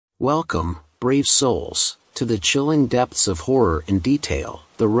Welcome, brave souls, to the chilling depths of horror and detail,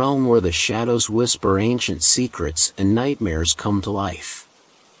 the realm where the shadows whisper ancient secrets and nightmares come to life.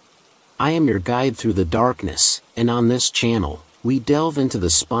 I am your guide through the darkness, and on this channel, we delve into the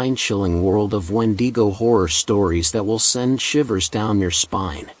spine-chilling world of Wendigo horror stories that will send shivers down your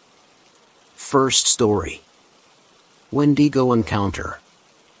spine. First story. Wendigo Encounter.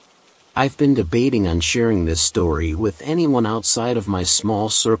 I've been debating on sharing this story with anyone outside of my small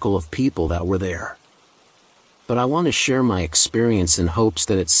circle of people that were there. But I want to share my experience in hopes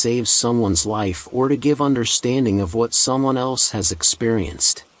that it saves someone's life or to give understanding of what someone else has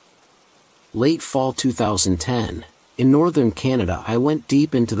experienced. Late fall 2010, in northern Canada, I went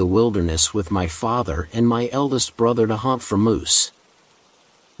deep into the wilderness with my father and my eldest brother to hunt for moose.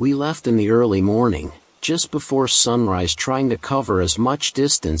 We left in the early morning, just before sunrise, trying to cover as much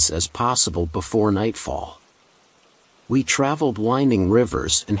distance as possible before nightfall. We traveled winding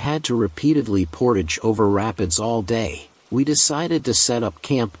rivers and had to repeatedly portage over rapids all day. We decided to set up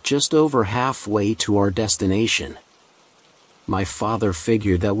camp just over halfway to our destination. My father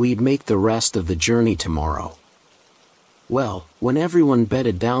figured that we'd make the rest of the journey tomorrow. Well, when everyone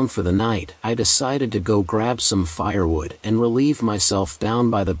bedded down for the night, I decided to go grab some firewood and relieve myself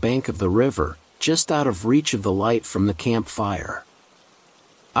down by the bank of the river, just out of reach of the light from the campfire.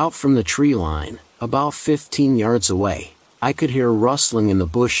 Out from the tree line, about 15 yards away, I could hear rustling in the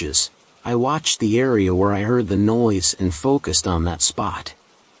bushes. I watched the area where I heard the noise and focused on that spot.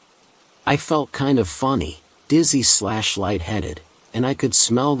 I felt kind of funny, dizzy/lightheaded, and I could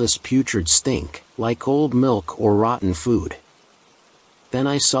smell this putrid stink, like old milk or rotten food. Then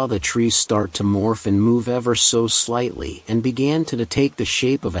I saw the trees start to morph and move ever so slightly and began to take the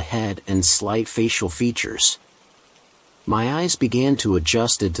shape of a head and slight facial features. My eyes began to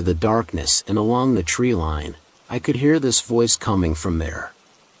adjust to the darkness, and along the tree line, I could hear this voice coming from there.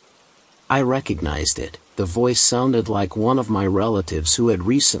 I recognized it. The voice sounded like one of my relatives who had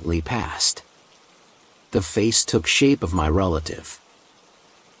recently passed. The face took shape of my relative.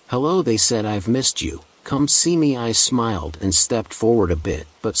 "Hello," they said, "I've missed you. Come see me." I smiled and stepped forward a bit,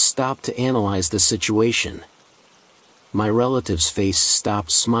 but stopped to analyze the situation. My relative's face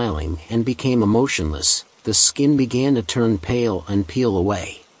stopped smiling and became emotionless. The skin began to turn pale and peel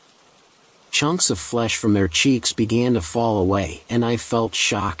away. Chunks of flesh from their cheeks began to fall away, and I felt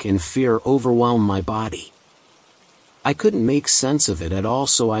shock and fear overwhelm my body. I couldn't make sense of it at all,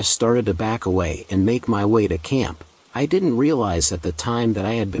 so I started to back away and make my way to camp. I didn't realize at the time that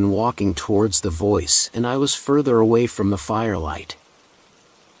I had been walking towards the voice and I was further away from the firelight.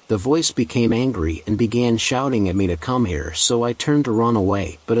 The voice became angry and began shouting at me to come here, so I turned to run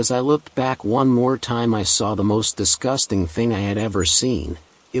away, but as I looked back one more time, I saw the most disgusting thing I had ever seen.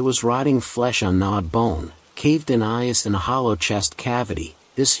 It was rotting flesh on gnawed bone, caved-in eyes and a hollow chest cavity.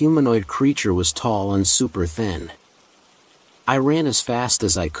 This humanoid creature was tall and super thin. I ran as fast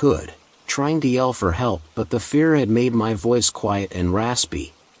as I could, trying to yell for help, but the fear had made my voice quiet and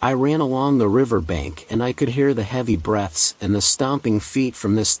raspy. I ran along the river bank and I could hear the heavy breaths and the stomping feet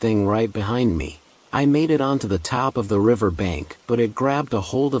from this thing right behind me. I made it onto the top of the river bank, but it grabbed a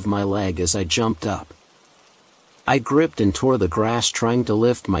hold of my leg as I jumped up. I gripped and tore the grass trying to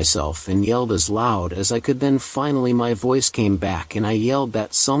lift myself and yelled as loud as I could. Then finally my voice came back and I yelled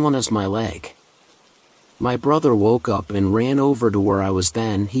that someone has my leg. My brother woke up and ran over to where I was.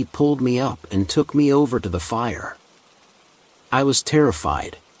 Then he pulled me up and took me over to the fire. I was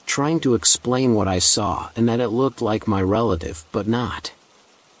terrified, trying to explain what I saw and that it looked like my relative, but not.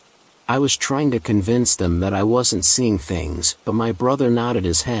 I was trying to convince them that I wasn't seeing things, but my brother nodded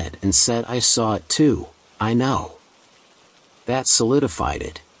his head and said, "I saw it too, I know." That solidified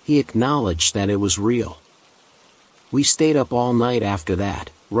it. He acknowledged that it was real. We stayed up all night after that,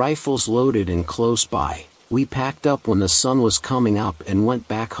 rifles loaded and close by. We packed up when the sun was coming up and went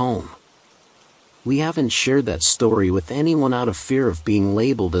back home. We haven't shared that story with anyone out of fear of being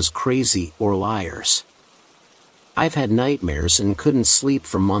labeled as crazy or liars. I've had nightmares and couldn't sleep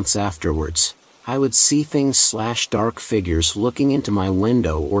for months afterwards. I would see things/dark figures looking into my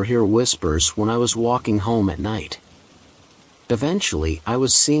window or hear whispers when I was walking home at night. Eventually, I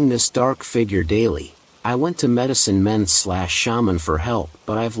was seeing this dark figure daily. I went to medicine men/shaman for help,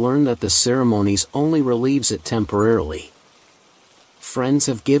 but I've learned that the ceremonies only relieves it temporarily. Friends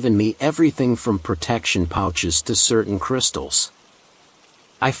have given me everything from protection pouches to certain crystals.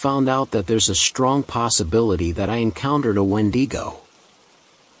 I found out that there's a strong possibility that I encountered a Wendigo.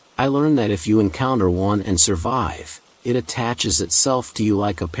 I learned that if you encounter one and survive, it attaches itself to you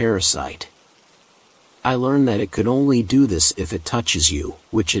like a parasite. I learned that it could only do this if it touches you,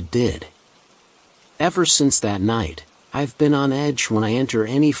 which it did. Ever since that night, I've been on edge when I enter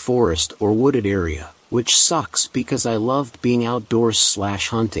any forest or wooded area, which sucks because I loved being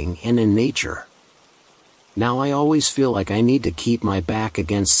outdoors/hunting and in nature. Now I always feel like I need to keep my back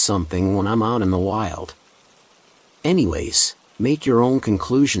against something when I'm out in the wild. Anyways, make your own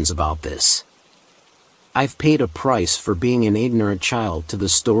conclusions about this. I've paid a price for being an ignorant child to the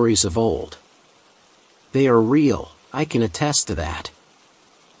stories of old. They are real, I can attest to that.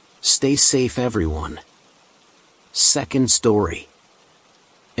 Stay safe, everyone. Second story.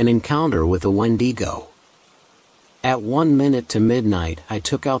 An encounter with a Wendigo. At 1 minute to midnight, I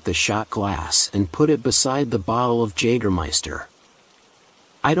took out the shot glass and put it beside the bottle of Jägermeister.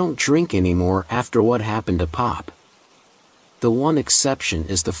 I don't drink anymore after what happened to Pop. The one exception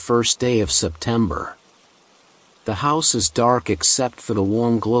is the first day of September. The house is dark except for the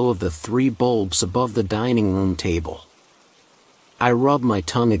warm glow of the 3 bulbs above the dining room table. I rub my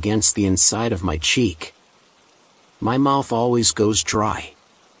tongue against the inside of my cheek. My mouth always goes dry.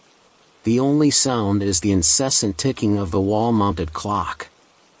 The only sound is the incessant ticking of the wall-mounted clock.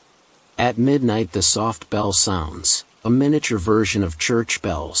 At midnight the soft bell sounds, a miniature version of church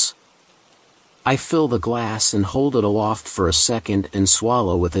bells. I fill the glass and hold it aloft for a second and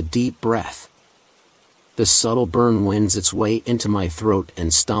swallow with a deep breath. The subtle burn wins its way into my throat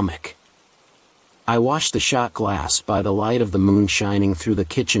and stomach. I wash the shot glass by the light of the moon shining through the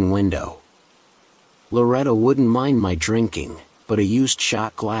kitchen window. Loretta wouldn't mind my drinking, but a used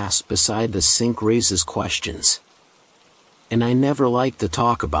shot glass beside the sink raises questions. And I never like to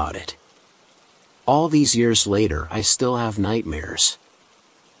talk about it. All these years later I still have nightmares.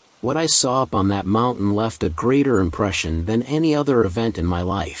 What I saw up on that mountain left a greater impression than any other event in my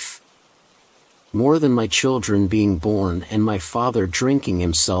life. More than my children being born and my father drinking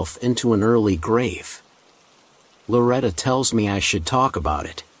himself into an early grave. Loretta tells me I should talk about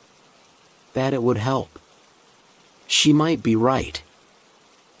it. That it would help. She might be right.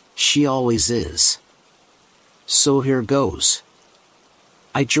 She always is. So here goes.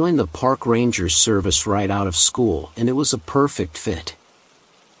 I joined the park rangers service right out of school and it was a perfect fit.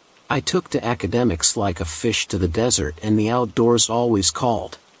 I took to academics like a fish to the desert and the outdoors always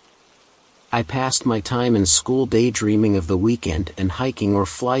called. I passed my time in school daydreaming of the weekend and hiking or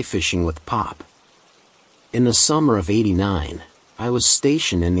fly fishing with Pop. In the summer of '89, I was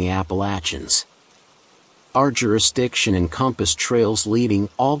stationed in the Appalachians. Our jurisdiction encompassed trails leading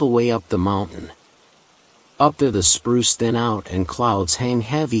all the way up the mountain. Up there the spruce thin out and clouds hang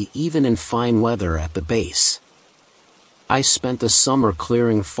heavy even in fine weather at the base. I spent the summer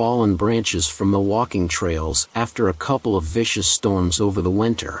clearing fallen branches from the walking trails after a couple of vicious storms over the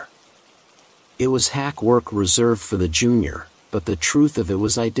winter. It was hack work reserved for the junior, but the truth of it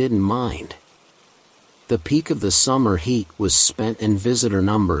was I didn't mind. The peak of the summer heat was spent and visitor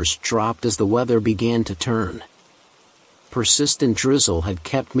numbers dropped as the weather began to turn. Persistent drizzle had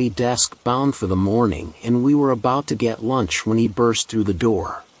kept me desk-bound for the morning and we were about to get lunch when he burst through the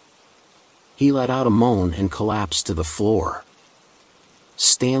door. He let out a moan and collapsed to the floor.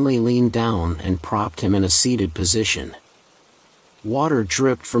 Stanley leaned down and propped him in a seated position. Water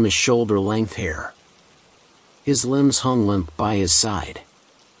dripped from his shoulder-length hair. His limbs hung limp by his side.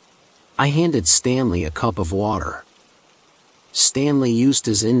 I handed Stanley a cup of water. Stanley used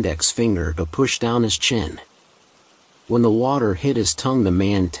his index finger to push down his chin. When the water hit his tongue the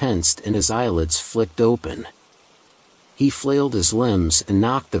man tensed and his eyelids flicked open. He flailed his limbs and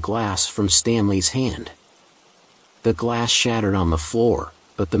knocked the glass from Stanley's hand. The glass shattered on the floor,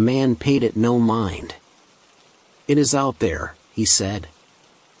 but the man paid it no mind. "It is out there," he said.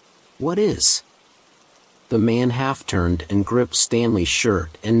 "What is?" The man half-turned and gripped Stanley's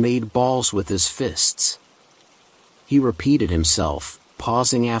shirt and made balls with his fists. He repeated himself,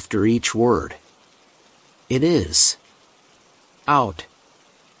 pausing after each word. "It is. Out.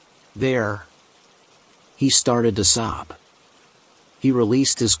 There." He started to sob. He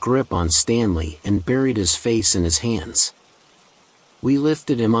released his grip on Stanley and buried his face in his hands. We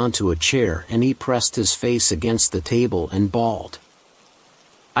lifted him onto a chair and he pressed his face against the table and bawled.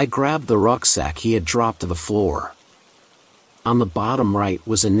 I grabbed the rucksack he had dropped to the floor. On the bottom right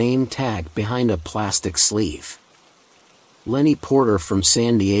was a name tag behind a plastic sleeve. Lenny Porter from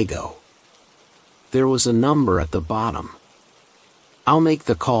San Diego. There was a number at the bottom. "I'll make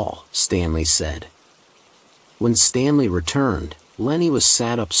the call," Stanley said. When Stanley returned, Lenny was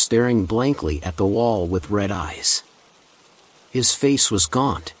sat up staring blankly at the wall with red eyes. His face was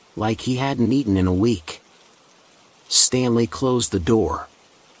gaunt, like he hadn't eaten in a week. Stanley closed the door.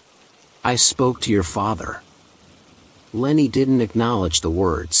 "I spoke to your father." Lenny didn't acknowledge the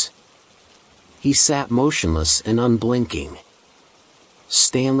words. He sat motionless and unblinking.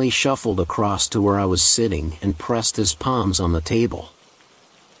 Stanley shuffled across to where I was sitting and pressed his palms on the table.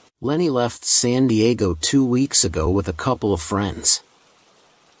 Lenny left San Diego 2 weeks ago with a couple of friends.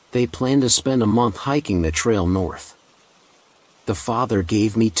 They planned to spend a month hiking the trail north. The father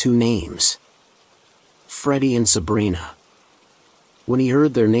gave me 2 names: Freddie and Sabrina. When he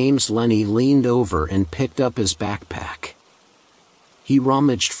heard their names, Lenny leaned over and picked up his backpack. He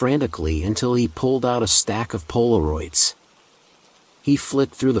rummaged frantically until he pulled out a stack of Polaroids. He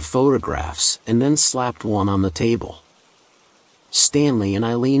flicked through the photographs and then slapped one on the table. Stanley and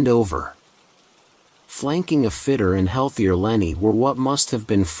I leaned over. Flanking a fitter and healthier Lenny were what must have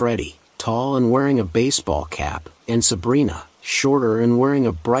been Freddie, tall and wearing a baseball cap, and Sabrina, shorter and wearing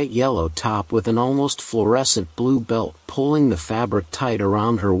a bright yellow top with an almost fluorescent blue belt pulling the fabric tight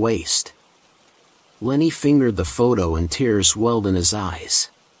around her waist. Lenny fingered the photo and tears welled in his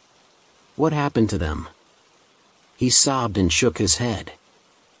eyes. What happened to them? He sobbed and shook his head.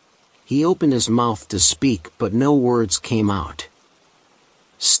 He opened his mouth to speak, but no words came out.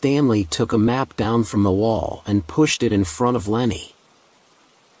 Stanley took a map down from the wall and pushed it in front of Lenny.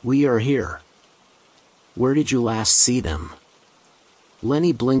 We are here. Where did you last see them?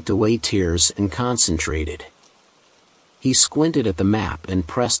 Lenny blinked away tears and concentrated. He squinted at the map and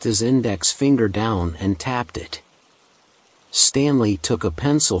pressed his index finger down and tapped it. Stanley took a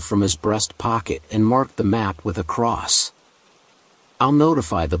pencil from his breast pocket and marked the map with a cross. I'll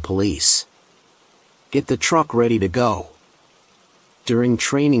notify the police. Get the truck ready to go. During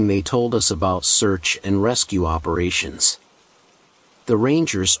training they told us about search and rescue operations. The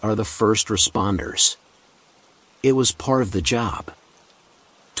Rangers are the first responders. It was part of the job.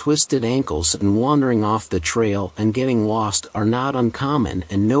 Twisted ankles and wandering off the trail and getting lost are not uncommon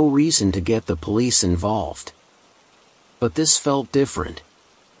and no reason to get the police involved. But this felt different.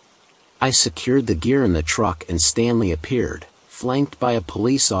 I secured the gear in the truck and Stanley appeared, flanked by a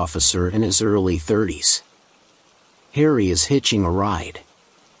police officer in his early 30s. Harry is hitching a ride.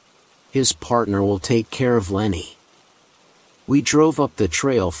 His partner will take care of Lenny. We drove up the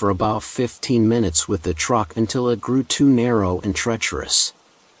trail for about 15 minutes with the truck until it grew too narrow and treacherous.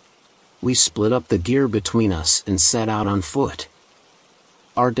 We split up the gear between us and set out on foot.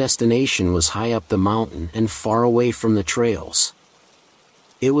 Our destination was high up the mountain and far away from the trails.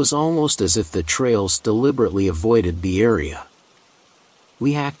 It was almost as if the trails deliberately avoided the area.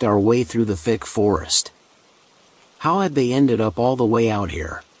 We hacked our way through the thick forest. How had they ended up all the way out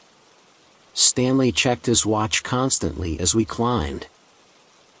here? Stanley checked his watch constantly as we climbed.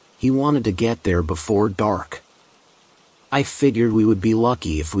 He wanted to get there before dark. I figured we would be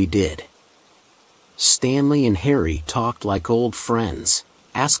lucky if we did. Stanley and Harry talked like old friends,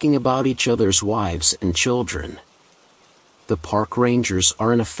 asking about each other's wives and children. The park rangers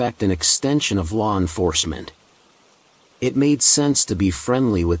are in effect an extension of law enforcement. It made sense to be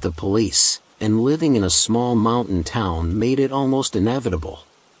friendly with the police, and living in a small mountain town made it almost inevitable.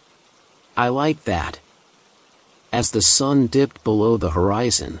 I liked that. As the sun dipped below the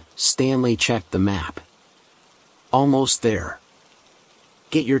horizon, Stanley checked the map. Almost there.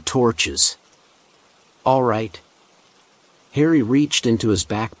 Get your torches. All right. Harry reached into his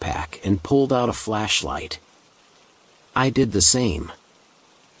backpack and pulled out a flashlight. I did the same.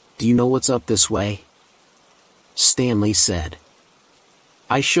 Do you know what's up this way? Stanley said.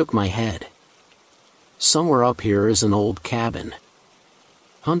 I shook my head. Somewhere up here is an old cabin.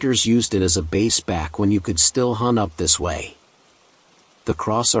 Hunters used it as a base back when you could still hunt up this way. The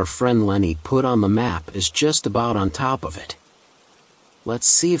cross our friend Lenny put on the map is just about on top of it. Let's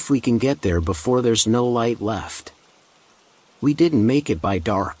see if we can get there before there's no light left. We didn't make it by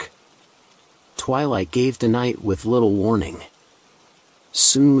dark. Twilight gave to night with little warning.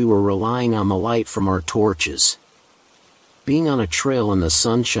 Soon we were relying on the light from our torches. Being on a trail in the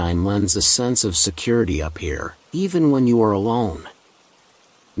sunshine lends a sense of security up here, even when you are alone.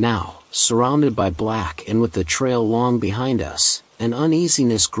 Now, surrounded by black and with the trail long behind us, an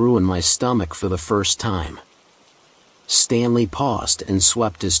uneasiness grew in my stomach for the first time. Stanley paused and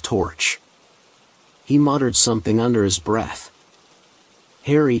swept his torch. He muttered something under his breath.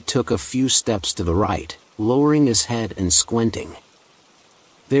 Harry took a few steps to the right, lowering his head and squinting.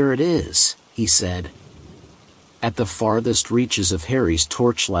 There it is, he said. At the farthest reaches of Harry's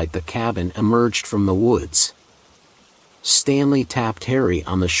torchlight the cabin emerged from the woods. Stanley tapped Harry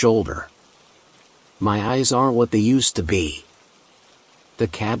on the shoulder. My eyes aren't what they used to be. The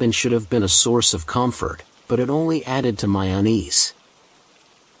cabin should have been a source of comfort, but it only added to my unease.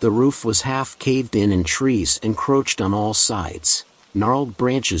 The roof was half caved in and trees encroached on all sides, gnarled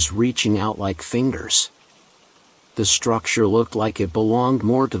branches reaching out like fingers. The structure looked like it belonged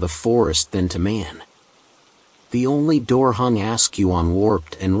more to the forest than to man. The only door hung askew on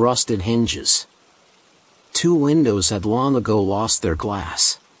warped and rusted hinges. 2 windows had long ago lost their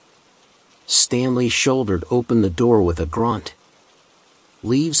glass. Stanley shouldered open the door with a grunt.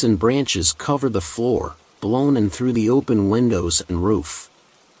 Leaves and branches covered the floor, blown in through the open windows and roof.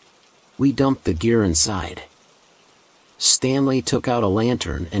 We dumped the gear inside. Stanley took out a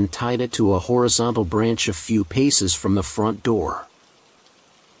lantern and tied it to a horizontal branch a few paces from the front door.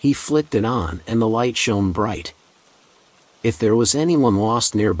 He flicked it on and the light shone bright. If there was anyone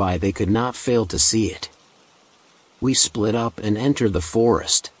lost nearby, they could not fail to see it. We split up and entered the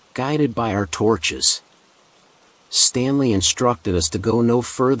forest, guided by our torches. Stanley instructed us to go no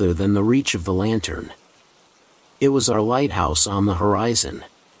further than the reach of the lantern. It was our lighthouse on the horizon.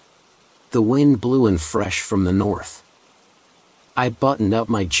 The wind blew in fresh from the north. I buttoned up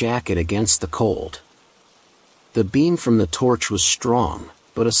my jacket against the cold. The beam from the torch was strong,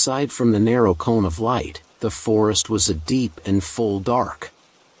 but aside from the narrow cone of light, the forest was a deep and full dark.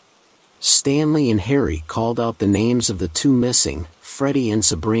 Stanley and Harry called out the names of the 2 missing, Freddie and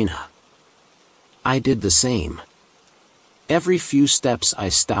Sabrina. I did the same. Every few steps I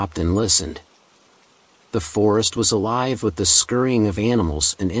stopped and listened. The forest was alive with the scurrying of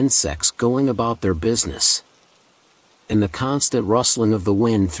animals and insects going about their business, and the constant rustling of the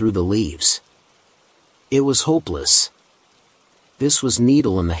wind through the leaves. It was hopeless. This was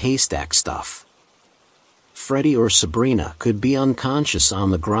needle in the haystack stuff. Freddie or Sabrina could be unconscious on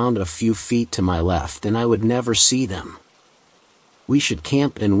the ground a few feet to my left and I would never see them. We should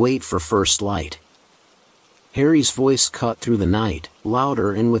camp and wait for first light. Harry's voice cut through the night,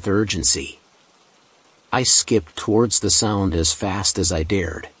 louder and with urgency. I skipped towards the sound as fast as I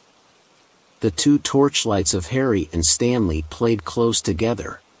dared. The 2 torchlights of Harry and Stanley played close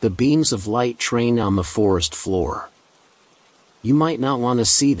together, the beams of light trained on the forest floor. "You might not want to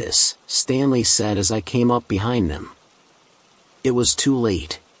see this," Stanley said as I came up behind them. It was too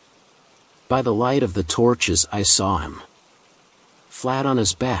late. By the light of the torches I saw him. Flat on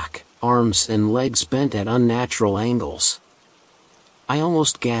his back, arms and legs bent at unnatural angles. I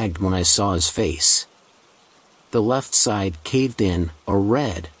almost gagged when I saw his face. The left side caved in, a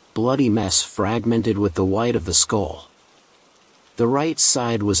red, bloody mess fragmented with the white of the skull. The right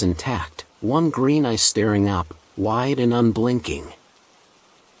side was intact, one green eye staring up, wide and unblinking.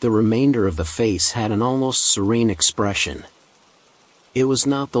 The remainder of the face had an almost serene expression. It was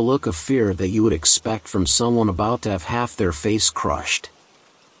not the look of fear that you would expect from someone about to have half their face crushed.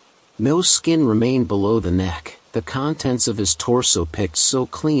 No skin remained below the neck, the contents of his torso picked so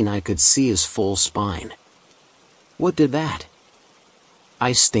clean I could see his full spine. "What did that?"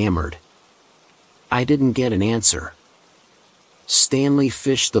 I stammered. I didn't get an answer. Stanley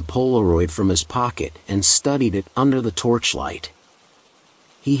fished the Polaroid from his pocket and studied it under the torchlight.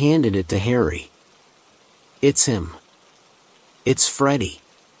 He handed it to Harry. "It's him. It's Freddie."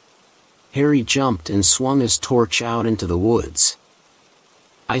 Harry jumped and swung his torch out into the woods.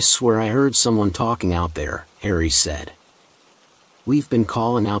 "I swear I heard someone talking out there," Harry said. "We've been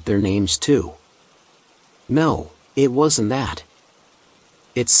calling out their names too." "No, it wasn't that.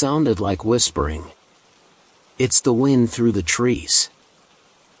 It sounded like whispering. It's the wind through the trees."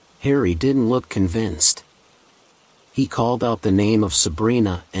 Harry didn't look convinced. He called out the name of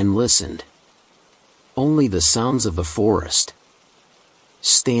Sabrina and listened. Only the sounds of the forest.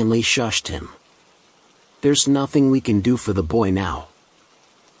 Stanley shushed him. "There's nothing we can do for the boy now.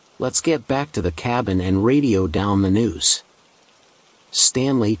 Let's get back to the cabin and radio down the news."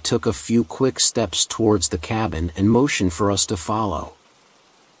 Stanley took a few quick steps towards the cabin and motioned for us to follow.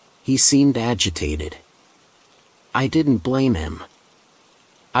 He seemed agitated. I didn't blame him.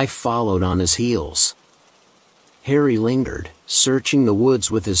 I followed on his heels. Harry lingered, searching the woods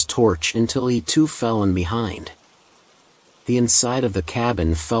with his torch until he too fell in behind. The inside of the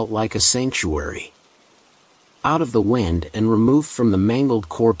cabin felt like a sanctuary. Out of the wind and removed from the mangled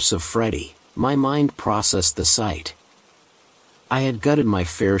corpse of Freddie, my mind processed the sight. I had gutted my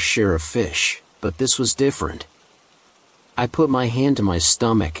fair share of fish, but this was different. I put my hand to my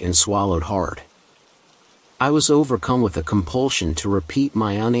stomach and swallowed hard. I was overcome with a compulsion to repeat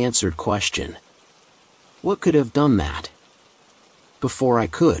my unanswered question. What could have done that? Before I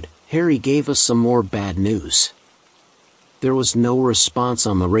could, Harry gave us some more bad news. There was no response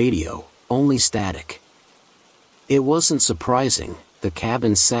on the radio, only static. It wasn't surprising. The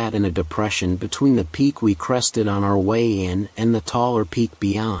cabin sat in a depression between the peak we crested on our way in and the taller peak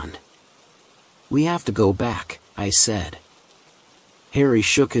beyond. "We have to go back," I said. Harry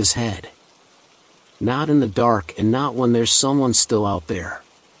shook his head. "Not in the dark and not when there's someone still out there."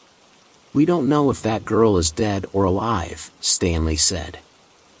 "We don't know if that girl is dead or alive," Stanley said.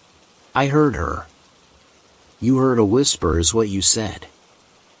 "I heard her. You heard a whisper is what you said.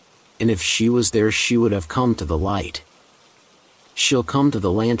 And if she was there she would have come to the light. She'll come to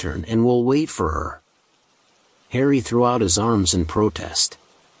the lantern and we'll wait for her. Harry threw out his arms in protest.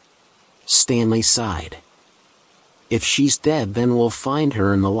 Stanley sighed. If she's dead then we'll find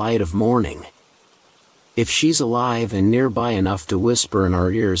her in the light of morning. If she's alive and nearby enough to whisper in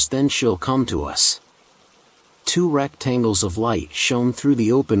our ears then she'll come to us. 2 rectangles of light shone through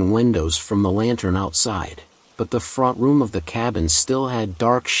the open windows from the lantern outside, but the front room of the cabin still had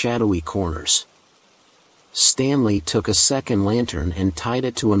dark shadowy corners. Stanley took a second lantern and tied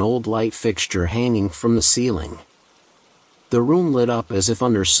it to an old light fixture hanging from the ceiling. The room lit up as if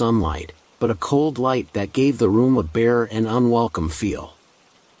under sunlight, but a cold light that gave the room a bare and unwelcome feel.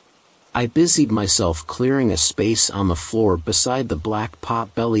 I busied myself clearing a space on the floor beside the black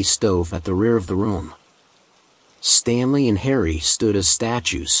pot-belly stove at the rear of the room. Stanley and Harry stood as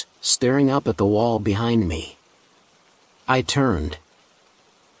statues, staring up at the wall behind me. I turned.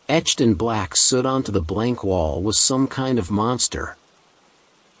 Etched in black soot onto the blank wall was some kind of monster.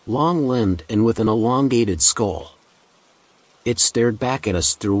 Long-limbed and with an elongated skull. It stared back at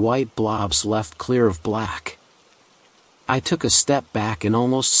us through white blobs left clear of black. I took a step back and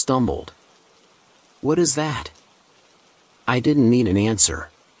almost stumbled. What is that? I didn't need an answer.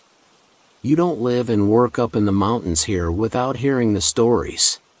 You don't live and work up in the mountains here without hearing the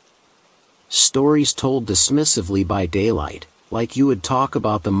stories. Stories told dismissively by daylight, like you would talk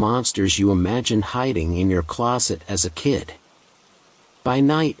about the monsters you imagined hiding in your closet as a kid. By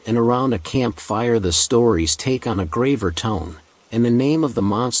night and around a campfire the stories take on a graver tone, and the name of the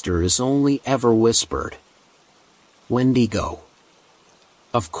monster is only ever whispered. Wendigo.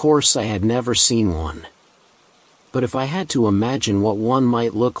 Of course I had never seen one. But if I had to imagine what one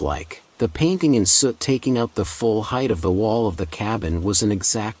might look like, the painting in soot taking up the full height of the wall of the cabin was an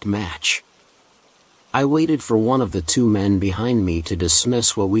exact match. I waited for one of the 2 men behind me to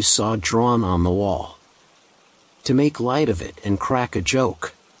dismiss what we saw drawn on the wall. To make light of it and crack a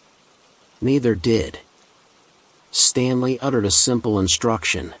joke. Neither did. Stanley uttered a simple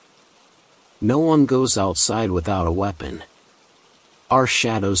instruction. No one goes outside without a weapon. Our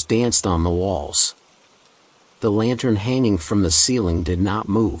shadows danced on the walls. The lantern hanging from the ceiling did not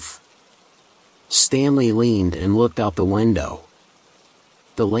move. Stanley leaned and looked out the window.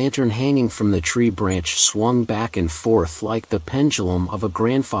 The lantern hanging from the tree branch swung back and forth like the pendulum of a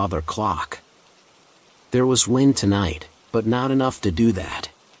grandfather clock. There was wind tonight, but not enough to do that.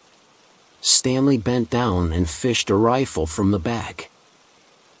 Stanley bent down and fished a rifle from the bag.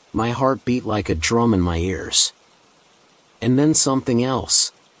 My heart beat like a drum in my ears. And then something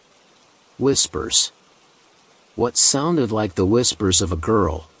else. Whispers. What sounded like the whispers of a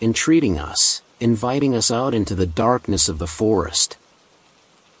girl, entreating us, inviting us out into the darkness of the forest.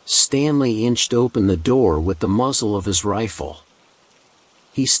 Stanley inched open the door with the muzzle of his rifle.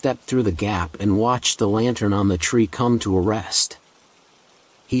 He stepped through the gap and watched the lantern on the tree come to a rest.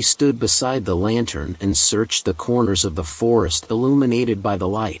 He stood beside the lantern and searched the corners of the forest illuminated by the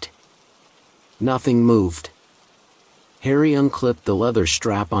light. Nothing moved. Harry unclipped the leather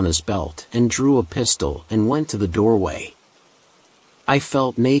strap on his belt and drew a pistol and went to the doorway. I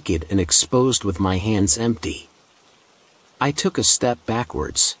felt naked and exposed with my hands empty. I took a step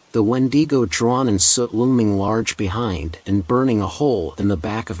backwards, the Wendigo drawn in soot looming large behind and burning a hole in the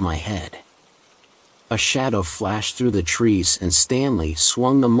back of my head. A shadow flashed through the trees and Stanley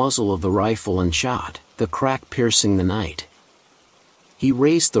swung the muzzle of the rifle and shot, the crack piercing the night. He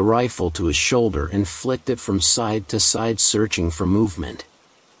raised the rifle to his shoulder and flicked it from side to side searching for movement.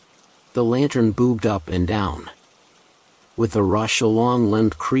 The lantern bobbed up and down. With a rush a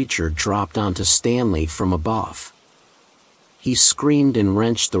long-limbed creature dropped onto Stanley from above. He screamed and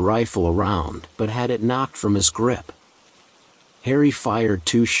wrenched the rifle around, but had it knocked from his grip. Harry fired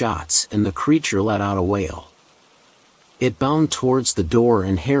 2 shots and the creature let out a wail. It bounded towards the door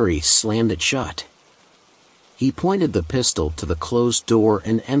and Harry slammed it shut. He pointed the pistol to the closed door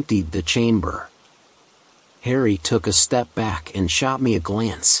and emptied the chamber. Harry took a step back and shot me a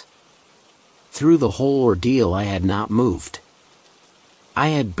glance. Through the whole ordeal I had not moved. I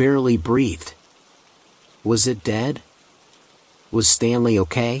had barely breathed. Was it dead? Was Stanley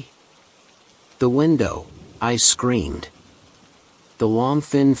okay? The window, I screamed. The long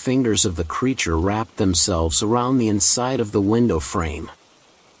thin fingers of the creature wrapped themselves around the inside of the window frame.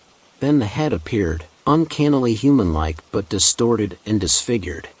 Then the head appeared, uncannily human-like but distorted and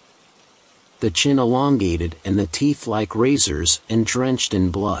disfigured. The chin elongated and the teeth like razors and drenched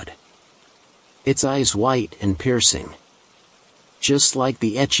in blood. Its eyes white and piercing. Just like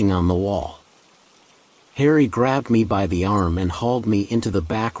the etching on the wall. Harry grabbed me by the arm and hauled me into the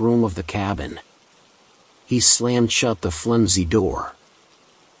back room of the cabin. He slammed shut the flimsy door.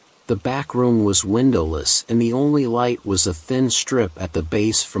 The back room was windowless and the only light was a thin strip at the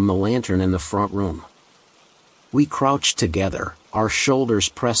base from the lantern in the front room. We crouched together, our shoulders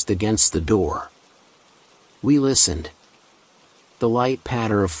pressed against the door. We listened. The light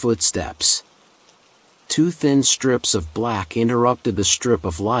patter of footsteps. 2 thin strips of black interrupted the strip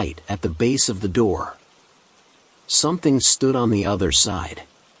of light at the base of the door. Something stood on the other side.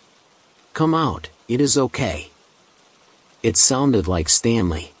 "Come out, it is okay." It sounded like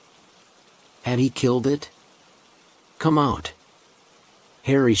Stanley. Had he killed it? "Come out."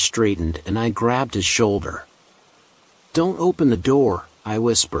 Harry straightened and I grabbed his shoulder. "Don't open the door," I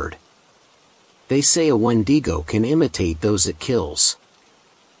whispered. "They say a Wendigo can imitate those it kills."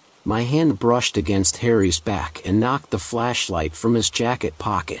 My hand brushed against Harry's back and knocked the flashlight from his jacket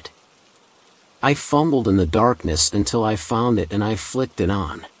pocket. I fumbled in the darkness until I found it and I flicked it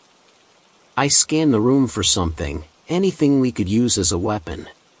on. I scanned the room for something, anything we could use as a weapon.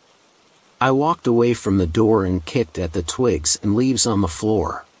 I walked away from the door and kicked at the twigs and leaves on the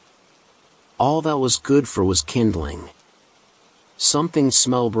floor. All that was good for was kindling. Something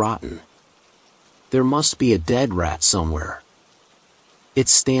smelled rotten. There must be a dead rat somewhere.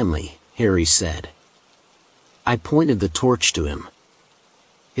 "It's Stanley," Harry said. I pointed the torch to him.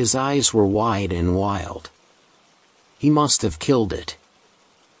 His eyes were wide and wild. He must have killed it.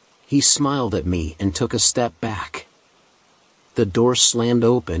 He smiled at me and took a step back. The door slammed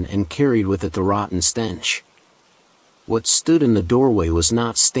open and carried with it the rotten stench. What stood in the doorway was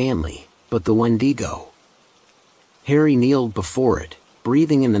not Stanley, but the Wendigo. Harry kneeled before it,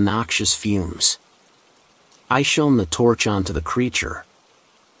 breathing in the noxious fumes. I shone the torch onto the creature.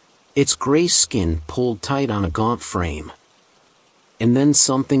 Its gray skin pulled tight on a gaunt frame. And then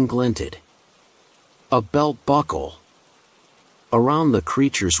something glinted. A belt buckle. Around the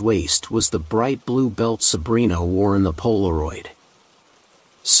creature's waist was the bright blue belt Sabrina wore in the Polaroid.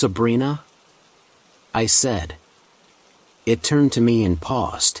 "Sabrina?" I said. It turned to me and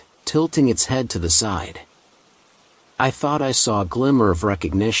paused, tilting its head to the side. I thought I saw a glimmer of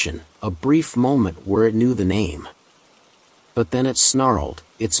recognition, a brief moment where it knew the name. But then it snarled,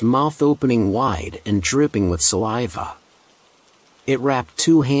 its mouth opening wide and dripping with saliva. It wrapped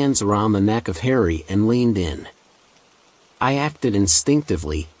 2 hands around the neck of Harry and leaned in. I acted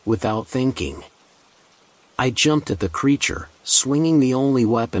instinctively, without thinking. I jumped at the creature, swinging the only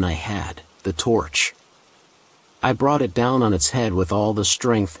weapon I had, the torch. I brought it down on its head with all the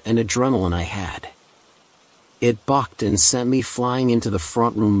strength and adrenaline I had. It bucked and sent me flying into the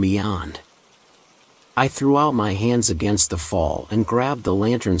front room beyond. I threw out my hands against the fall and grabbed the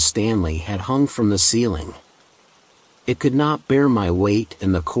lantern Stanley had hung from the ceiling. It could not bear my weight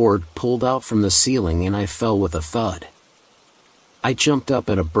and the cord pulled out from the ceiling and I fell with a thud. I jumped up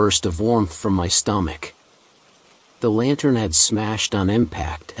at a burst of warmth from my stomach. The lantern had smashed on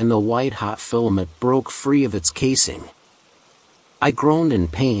impact and the white-hot filament broke free of its casing. I groaned in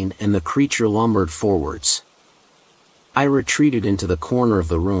pain and the creature lumbered forwards. I retreated into the corner of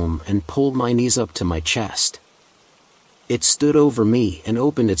the room and pulled my knees up to my chest. It stood over me and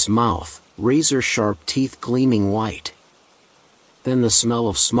opened its mouth, razor-sharp teeth gleaming white. Then the smell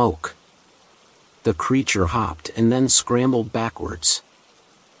of smoke. The creature hopped and then scrambled backwards.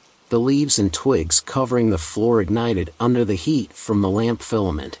 The leaves and twigs covering the floor ignited under the heat from the lamp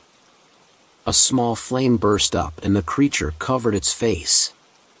filament. A small flame burst up and the creature covered its face.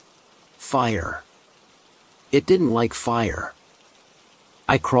 Fire. It didn't like fire.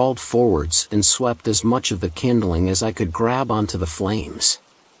 I crawled forwards and swept as much of the kindling as I could grab onto the flames.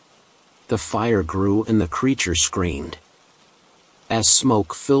 The fire grew and the creature screamed. As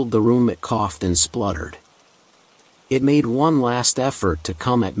smoke filled the room it coughed and spluttered. It made one last effort to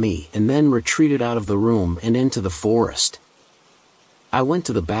come at me and then retreated out of the room and into the forest. I went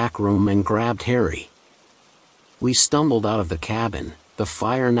to the back room and grabbed Harry. We stumbled out of the cabin, the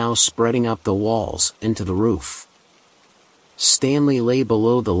fire now spreading up the walls into the roof. Stanley lay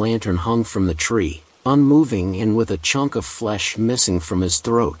below the lantern hung from the tree, unmoving and with a chunk of flesh missing from his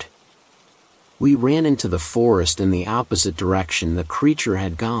throat. We ran into the forest in the opposite direction the creature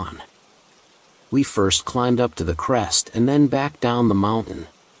had gone. We first climbed up to the crest and then back down the mountain.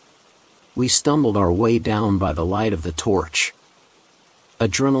 We stumbled our way down by the light of the torch.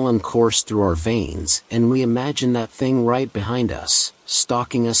 Adrenaline coursed through our veins and we imagined that thing right behind us,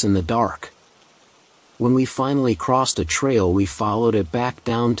 stalking us in the dark. When we finally crossed a trail we followed it back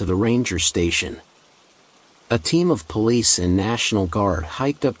down to the ranger station. A team of police and National Guard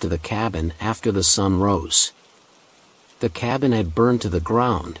hiked up to the cabin after the sun rose. The cabin had burned to the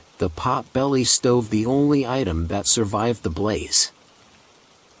ground, the pot-belly stove the only item that survived the blaze.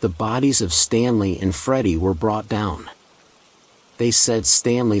 the bodies of Stanley and Freddie were brought down. They said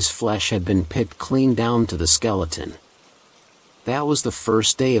Stanley's flesh had been picked clean down to the skeleton. That was the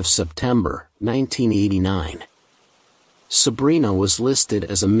first day of September, 1989. Sabrina was listed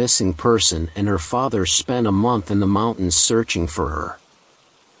as a missing person and her father spent a month in the mountains searching for her.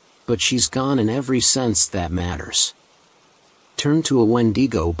 But she's gone in every sense that matters. Turned to a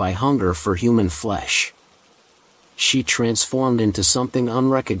Wendigo by hunger for human flesh. She transformed into something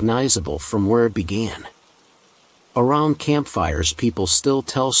unrecognizable from where it began. Around campfires people still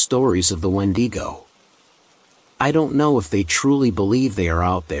tell stories of the Wendigo. I don't know if they truly believe they are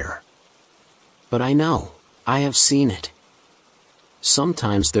out there. But I know, I have seen it.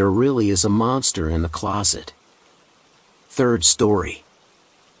 Sometimes there really is a monster in the closet. Third story.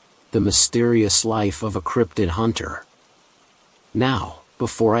 The mysterious life of a cryptid hunter. Now,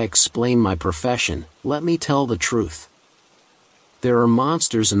 before I explain my profession, let me tell the truth. There are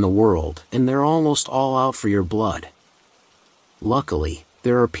monsters in the world, and they're almost all out for your blood. Luckily,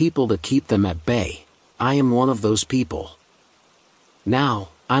 there are people to keep them at bay. I am one of those people. Now,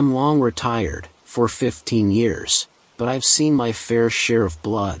 I'm long retired, for 15 years, but I've seen my fair share of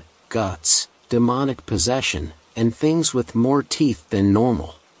blood, guts, demonic possession, and things with more teeth than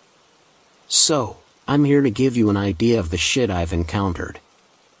normal. So, I'm here to give you an idea of the shit I've encountered.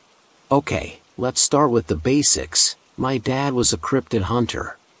 Okay, let's start with the basics. My dad was a cryptid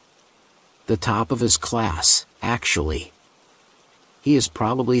hunter. The top of his class, actually. He has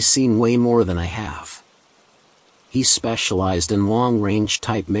probably seen way more than I have. He specialized in long-range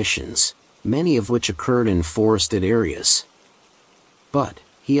type missions, many of which occurred in forested areas. But,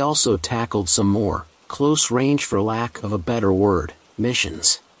 he also tackled some more, close-range for lack of a better word,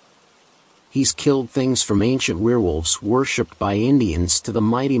 missions. He's killed things from ancient werewolves worshipped by Indians to the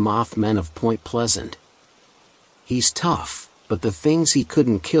mighty Mothmen of Point Pleasant. He's tough, but the things he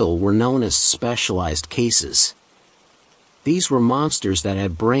couldn't kill were known as specialized cases. These were monsters that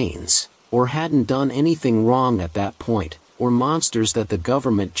had brains, or hadn't done anything wrong at that point, or monsters that the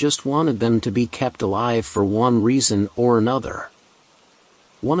government just wanted them to be kept alive for one reason or another.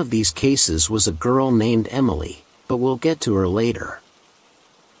 One of these cases was a girl named Emily, but we'll get to her later.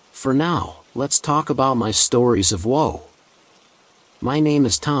 For now, let's talk about my stories of woe. My name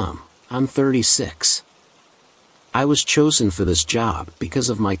is Tom, I'm 36. I was chosen for this job because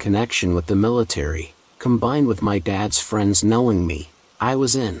of my connection with the military, combined with my dad's friends knowing me, I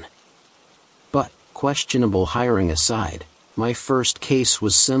was in. But, questionable hiring aside, my first case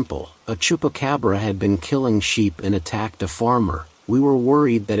was simple. A chupacabra had been killing sheep and attacked a farmer. We were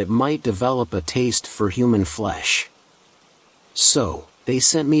worried that it might develop a taste for human flesh. So, they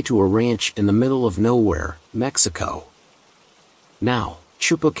sent me to a ranch in the middle of nowhere, Mexico. Now,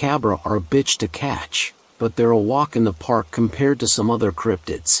 chupacabra are a bitch to catch, but they're a walk in the park compared to some other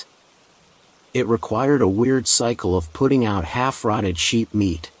cryptids. It required a weird cycle of putting out half-rotted sheep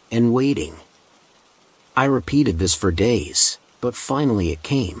meat, and waiting. I repeated this for days, but finally it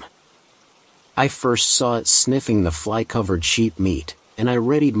came. I first saw it sniffing the fly-covered sheep meat, and I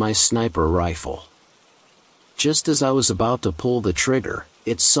readied my sniper rifle. Just as I was about to pull the trigger,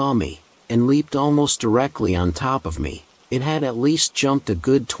 it saw me, and leaped almost directly on top of me. It had at least jumped a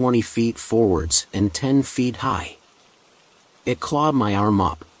good 20 feet forwards and 10 feet high. It clawed my arm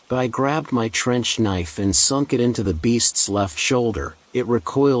up, but I grabbed my trench knife and sunk it into the beast's left shoulder. It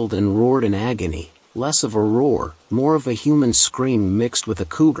recoiled and roared in agony, less of a roar, more of a human scream mixed with a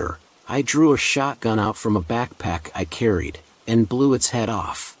cougar. I drew a shotgun out from a backpack I carried, and blew its head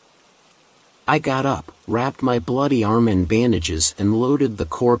off. I got up, wrapped my bloody arm in bandages and loaded the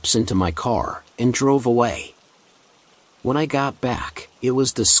corpse into my car, and drove away. When I got back, it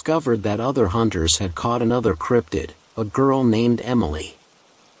was discovered that other hunters had caught another cryptid, a girl named Emily.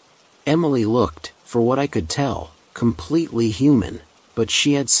 Emily looked, for what I could tell, completely human, but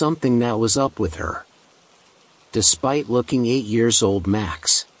she had something that was up with her. Despite looking 8 years old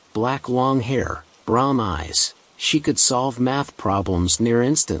max, black long hair, brown eyes, she could solve math problems near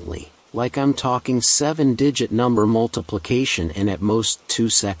instantly, like I'm talking 7-digit number multiplication in at most 2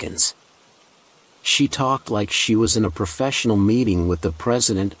 seconds. She talked like she was in a professional meeting with the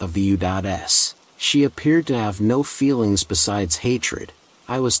president of the U.S. She appeared to have no feelings besides hatred.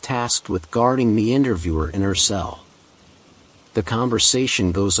 I was tasked with guarding the interviewer in her cell. The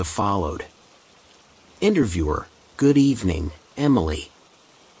conversation goes as followed. Interviewer: good evening, Emily.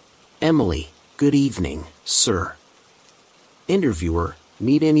 Emily: good evening, sir. Interviewer: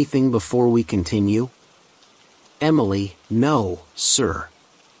 need anything before we continue? Emily: no, sir.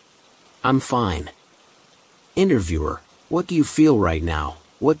 I'm fine. Interviewer: what do you feel right now?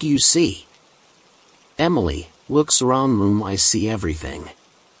 What do you see? Emily: looks around room, I see everything.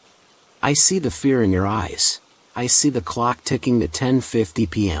 I see the fear in your eyes. I see the clock ticking to 10:50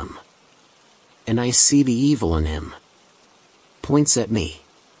 p.m. And I see the evil in him. Points at me.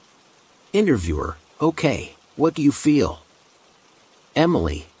 Interviewer, okay, what do you feel?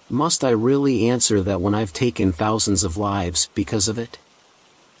 Emily, must I really answer that when I've taken thousands of lives because of it?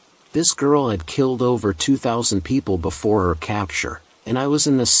 This girl had killed over 2,000 people before her capture, and I was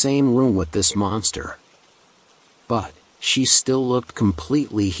in the same room with this monster. But she still looked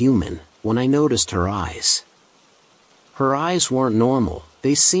completely human when I noticed her eyes. Her eyes weren't normal.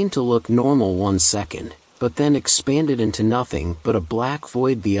 They seemed to look normal 1 second, but then expanded into nothing but a black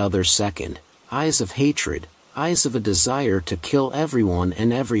void the other second. Eyes of hatred, eyes of a desire to kill everyone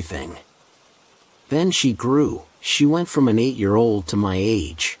and everything. Then she grew. She went from an 8-year-old to my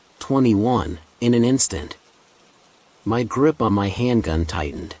age, 21, in an instant. My grip on my handgun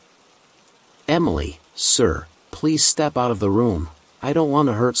tightened. Emily, sir, please step out of the room. I don't want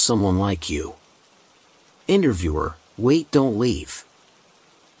to hurt someone like you. Interviewer, wait, don't leave.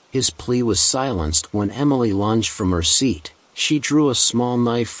 His plea was silenced when Emily lunged from her seat. She drew a small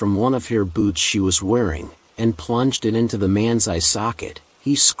knife from one of her boots she was wearing, and plunged it into the man's eye socket.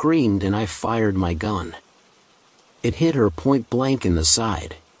 He screamed and I fired my gun. It hit her point blank in the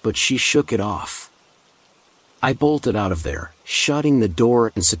side, but she shook it off. I bolted out of there, shutting the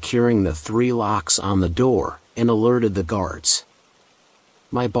door and securing the 3 locks on the door, and alerted the guards.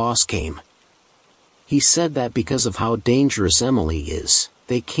 My boss came. He said that because of how dangerous Emily is,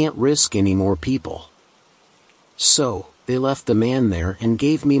 they can't risk any more people. So, they left the man there and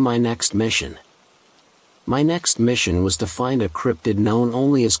gave me my next mission. My next mission was to find a cryptid known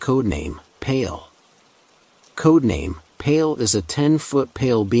only as codename, Pale. Codename, Pale is a 10-foot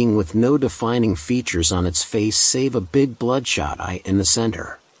pale being with no defining features on its face save a big bloodshot eye in the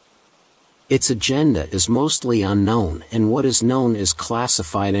center. Its agenda is mostly unknown and what is known is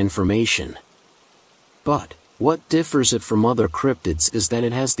classified information. But, what differs it from other cryptids is that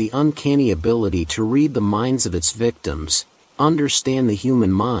it has the uncanny ability to read the minds of its victims, understand the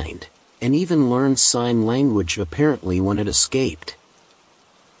human mind, and even learn sign language apparently when it escaped.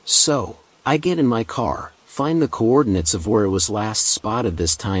 So, I get in my car, find the coordinates of where it was last spotted,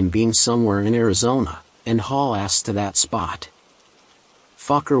 this time being somewhere in Arizona, and haul ass to that spot.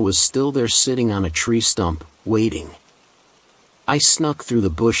 Fucker was still there sitting on a tree stump, waiting. I snuck through the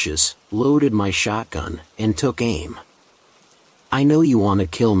bushes, loaded my shotgun, and took aim. I know you want to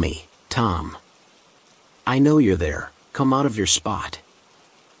kill me, Tom. I know you're there, come out of your spot.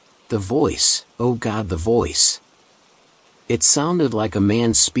 The voice, oh God, the voice. It sounded like a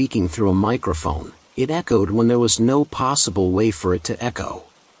man speaking through a microphone. It echoed when there was no possible way for it to echo.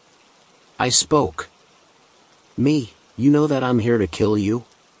 I spoke. Me, you know that I'm here to kill you?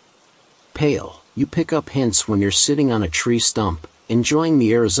 Pale, you pick up hints when you're sitting on a tree stump, enjoying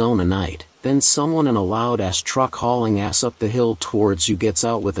the Arizona night, then someone in a loud-ass truck hauling ass up the hill towards you gets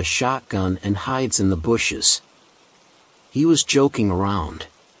out with a shotgun and hides in the bushes. He was joking around.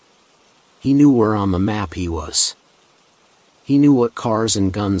 He knew where on the map he was. He knew what cars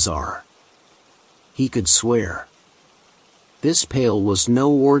and guns are. He could swear. This Pale was no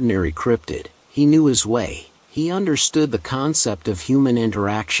ordinary cryptid. He knew his way. He understood the concept of human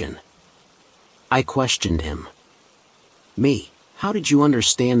interaction. I questioned him. Me, how did you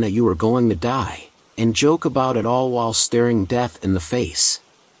understand that you were going to die, and joke about it all while staring death in the face?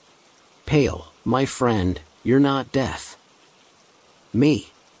 Pale, my friend, you're not death. Me,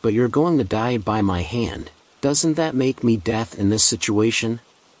 but you're going to die by my hand. Doesn't that make me death in this situation?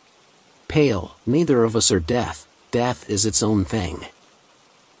 Pale, neither of us are death. Death is its own thing.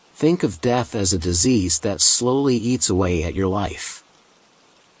 Think of death as a disease that slowly eats away at your life.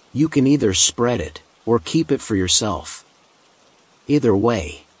 You can either spread it, or keep it for yourself. Either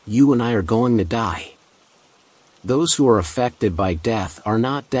way, you and I are going to die. Those who are affected by death are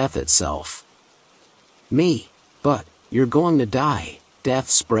not death itself. Me, but, you're going to die. Death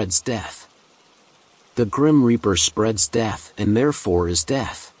spreads death. The Grim Reaper spreads death and therefore is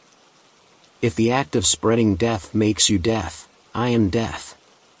death. If the act of spreading death makes you death, I am death.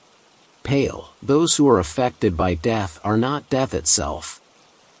 Pale, those who are affected by death are not death itself.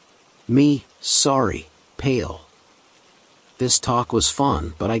 Me, sorry, Pale. This talk was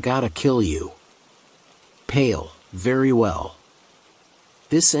fun, but I gotta kill you. Pale, very well.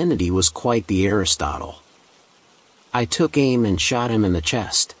 This entity was quite the Aristotle. I took aim and shot him in the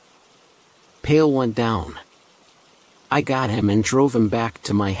chest. Pale went down. I got him and drove him back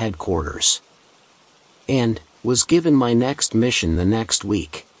to my headquarters. And, was given my next mission the next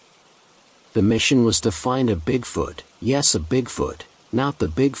week. The mission was to find a Bigfoot, yes, a Bigfoot, not the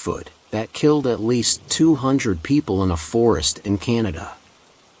Bigfoot that killed at least 200 people in a forest in Canada.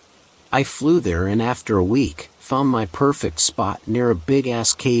 I flew there and after a week, found my perfect spot near a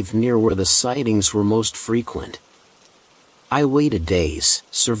big-ass cave near where the sightings were most frequent. I waited days,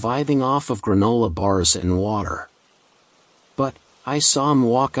 surviving off of granola bars and water. But, I saw him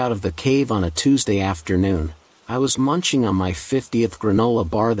walk out of the cave on a Tuesday afternoon. I was munching on my 50th granola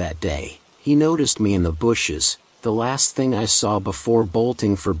bar that day. He noticed me in the bushes. The last thing I saw before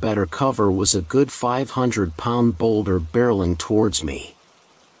bolting for better cover was a good 500-pound boulder barreling towards me.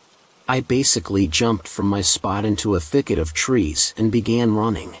 I basically jumped from my spot into a thicket of trees and began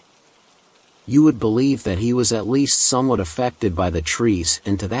running. You would believe that he was at least somewhat affected by the trees,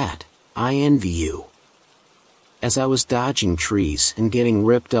 and to that, I envy you. As I was dodging trees and getting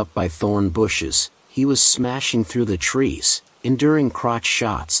ripped up by thorn bushes, he was smashing through the trees, enduring crotch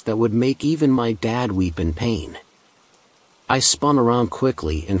shots that would make even my dad weep in pain. I spun around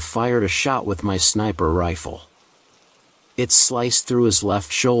quickly and fired a shot with my sniper rifle. It sliced through his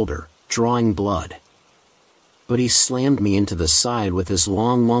left shoulder, drawing blood. But he slammed me into the side with his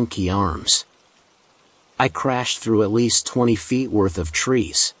long monkey arms. I crashed through at least 20 feet worth of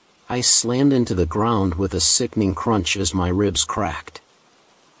trees. I slammed into the ground with a sickening crunch as my ribs cracked.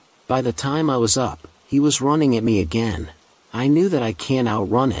 By the time I was up, he was running at me again. I knew that I can't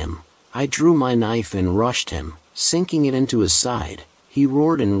outrun him. I drew my knife and rushed him, sinking it into his side. He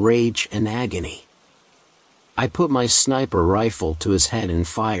roared in rage and agony. I put my sniper rifle to his head and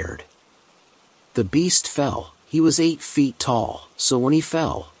fired. The beast fell. He was 8 feet tall, so when he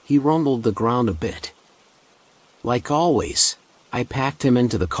fell, he rumbled the ground a bit. Like always, I packed him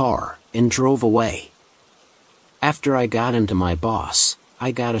into the car and drove away. After I got him to my boss,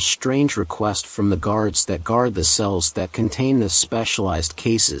 I got a strange request from the guards that guard the cells that contain the specialized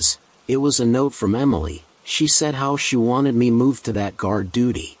cases. It was a note from Emily. She said how she wanted me moved to that guard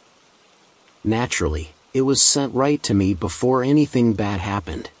duty. Naturally, it was sent right to me before anything bad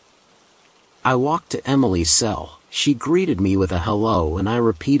happened. I walked to Emily's cell. She greeted me with a hello and I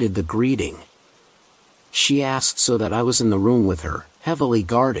repeated the greeting. She asked so that I was in the room with her, heavily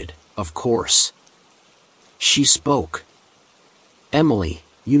guarded, of course. She spoke. Emily,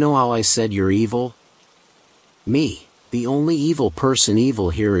 you know how I said you're evil? Me, the only evil person evil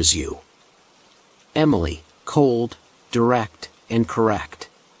here is you. Emily, cold, direct, and correct.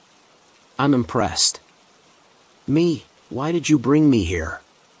 I'm impressed. Me, why did you bring me here?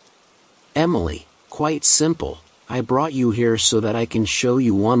 Emily, quite simple. I brought you here so that I can show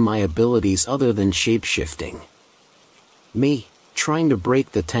you one my abilities other than shapeshifting. Me, trying to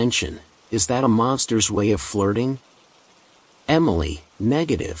break the tension, is that a monster's way of flirting? Emily,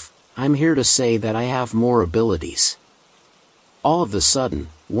 negative. I'm here to say that I have more abilities. All of a sudden,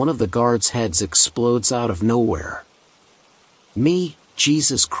 one of the guards' heads explodes out of nowhere. Me,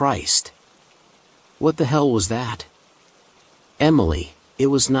 Jesus Christ. What the hell was that? Emily, it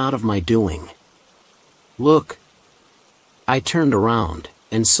was not of my doing. Look. I turned around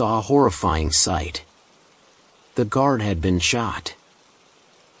and saw a horrifying sight. The guard had been shot.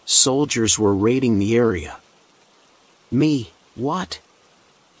 Soldiers were raiding the area. Me, what?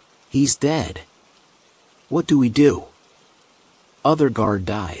 He's dead. What do we do? Other guard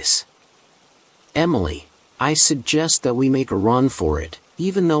dies. Emily, I suggest that we make a run for it,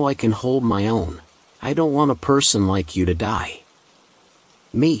 even though I can hold my own. I don't want a person like you to die.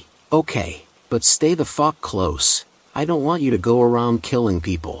 Me, okay, but stay the fuck close. I don't want you to go around killing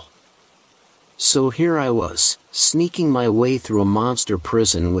people. So here I was, sneaking my way through a monster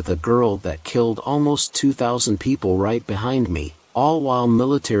prison with a girl that killed almost 2,000 people right behind me, all while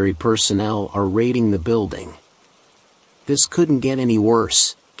military personnel are raiding the building. This couldn't get any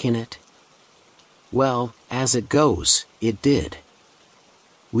worse, can it? Well, as it goes, it did.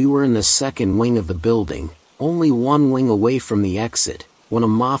 We were in the second wing of the building, only one wing away from the exit, when a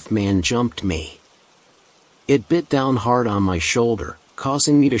Mothman jumped me. It bit down hard on my shoulder,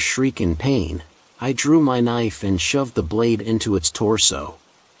 causing me to shriek in pain. I drew my knife and shoved the blade into its torso.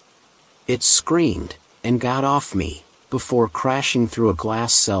 It screamed, and got off me, before crashing through a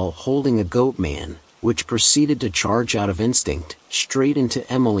glass cell holding a goat man, which proceeded to charge out of instinct, straight into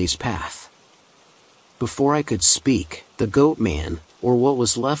Emily's path. Before I could speak, the goat man, or what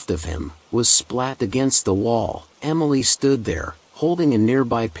was left of him, was splat against the wall. Emily stood there, holding a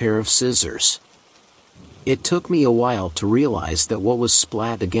nearby pair of scissors. It took me a while to realize that what was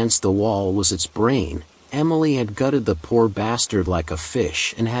splat against the wall was its brain. Emily had gutted the poor bastard like a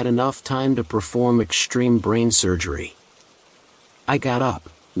fish and had enough time to perform extreme brain surgery. I got up.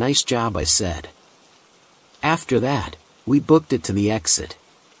 Nice job, I said. After that, we booked it to the exit.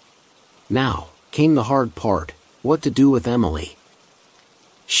 Now, came the hard part, what to do with Emily.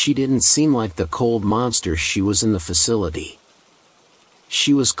 She didn't seem like the cold monster she was in the facility.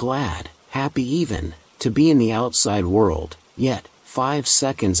 She was glad, happy even, to be in the outside world, yet, 5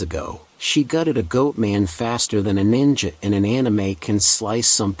 seconds ago, she gutted a goat man faster than a ninja in an anime can slice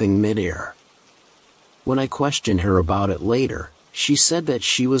something midair. When I questioned her about it later, she said that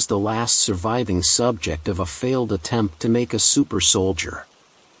she was the last surviving subject of a failed attempt to make a super soldier.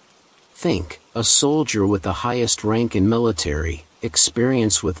 Think, a soldier with the highest rank in military,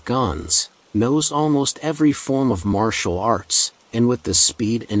 experience with guns, knows almost every form of martial arts, and with the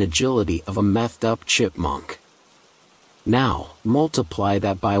speed and agility of a methed-up chipmunk. Now, multiply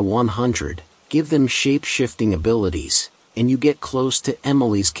that by 100, give them shape-shifting abilities, and you get close to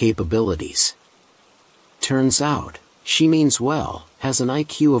Emily's capabilities. Turns out, she means well, has an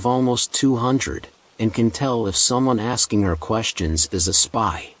IQ of almost 200, and can tell if someone asking her questions is a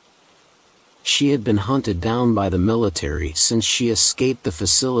spy. She had been hunted down by the military since she escaped the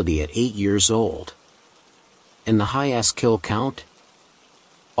facility at 8 years old. And the high-ass kill count?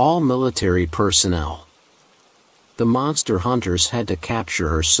 All military personnel. The monster hunters had to capture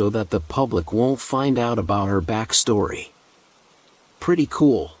her so that the public won't find out about her backstory. Pretty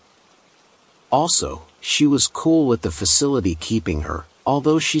cool. Also, she was cool with the facility keeping her,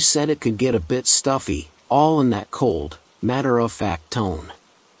 although she said it could get a bit stuffy, all in that cold, matter-of-fact tone.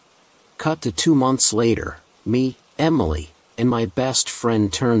 Cut to 2 months later, me, Emily, and my best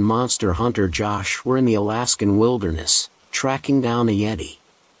friend turned monster hunter Josh were in the Alaskan wilderness, tracking down a Yeti.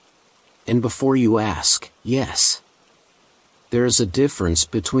 And before you ask, yes. There is a difference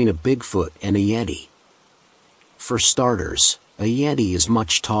between a Bigfoot and a Yeti. For starters, a Yeti is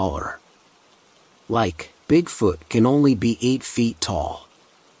much taller. Like, Bigfoot can only be 8 feet tall.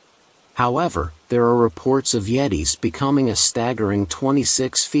 However, there are reports of Yetis becoming a staggering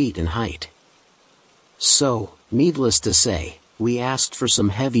 26 feet in height. So, needless to say, we asked for some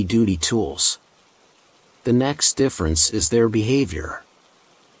heavy-duty tools. The next difference is their behavior.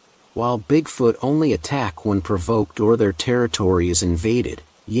 While Bigfoot only attack when provoked or their territory is invaded,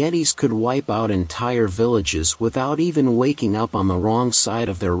 Yetis could wipe out entire villages without even waking up on the wrong side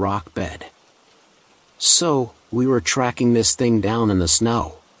of their rock bed. So, we were tracking this thing down in the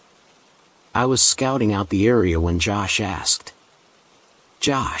snow. I was scouting out the area when Josh asked.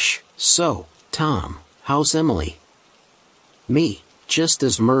 Josh, so, Tom, how's Emily? Me, just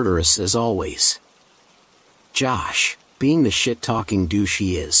as murderous as always. Josh, being the shit-talking douche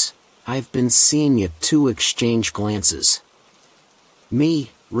he is, I've been seeing you two exchange glances.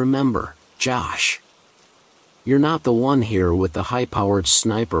 Me, remember, Josh. You're not the one here with the high-powered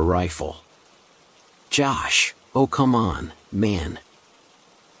sniper rifle. Josh, oh come on, man.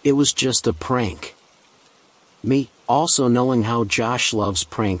 It was just a prank. Me, also knowing how Josh loves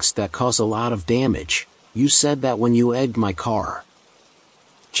pranks that cause a lot of damage, you said that when you egged my car.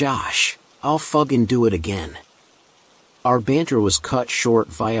 Josh, I'll fucking do it again. Our banter was cut short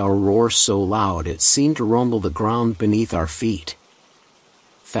via a roar so loud it seemed to rumble the ground beneath our feet.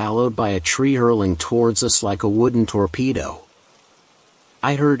 Followed by a tree hurling towards us like a wooden torpedo.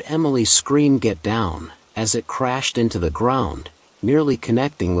 I heard Emily scream "Get down," as it crashed into the ground, nearly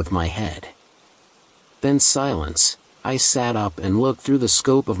connecting with my head. Then silence. I sat up and looked through the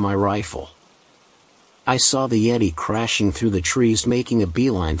scope of my rifle. I saw the Yeti crashing through the trees making a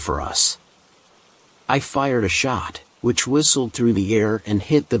beeline for us. I fired a shot, which whistled through the air and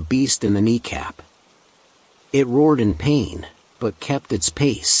hit the beast in the kneecap. It roared in pain, but kept its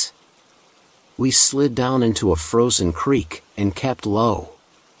pace. We slid down into a frozen creek, and kept low.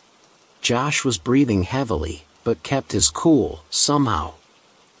 Josh was breathing heavily, but kept his cool, somehow.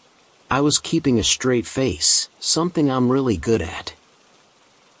 I was keeping a straight face, something I'm really good at.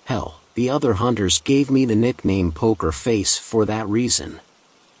 Hell, the other hunters gave me the nickname Poker Face for that reason.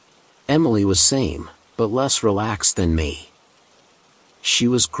 Emily was same, but less relaxed than me. She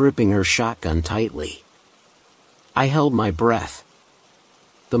was gripping her shotgun tightly. I held my breath.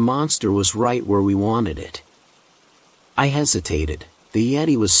 The monster was right where we wanted it. I hesitated. The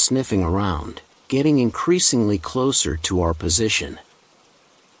Yeti was sniffing around, getting increasingly closer to our position.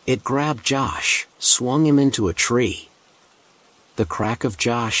 It grabbed Josh, swung him into a tree. The crack of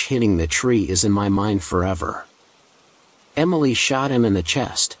Josh hitting the tree is in my mind forever. Emily shot him in the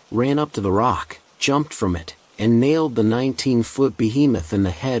chest, ran up to the rock, jumped from it, and nailed the 19-foot behemoth in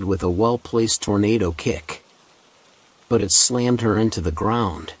the head with a well-placed tornado kick. But it slammed her into the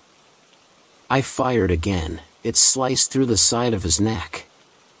ground. I fired again. It sliced through the side of his neck.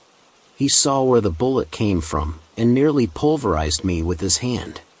 He saw where the bullet came from, and nearly pulverized me with his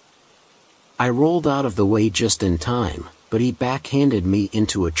hand. I rolled out of the way just in time, but he backhanded me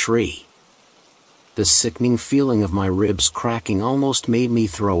into a tree. The sickening feeling of my ribs cracking almost made me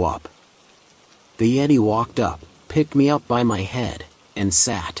throw up. The Yeti walked up, picked me up by my head, and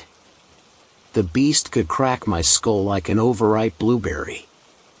sat. The beast could crack my skull like an overripe blueberry.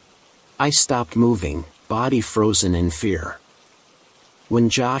 I stopped moving, body frozen in fear. When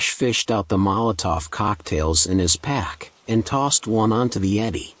Josh fished out the Molotov cocktails in his pack and tossed one onto the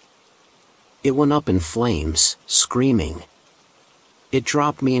Yeti, it went up in flames, screaming. It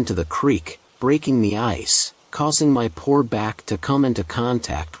dropped me into the creek, breaking the ice, causing my poor back to come into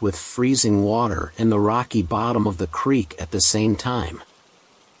contact with freezing water and the rocky bottom of the creek at the same time.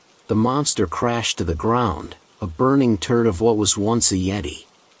 The monster crashed to the ground, a burning turd of what was once a Yeti.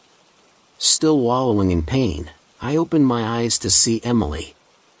 Still wallowing in pain, I opened my eyes to see Emily.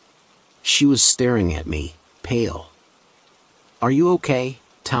 She was staring at me, pale. "Are you okay,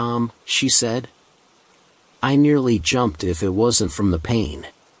 Tom?" she said. I nearly jumped if it wasn't from the pain.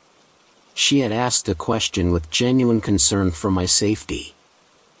 She had asked a question with genuine concern for my safety.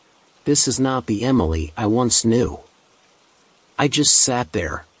 This is not the Emily I once knew. I just sat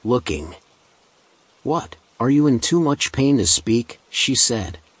there, looking. "What, are you in too much pain to speak?" she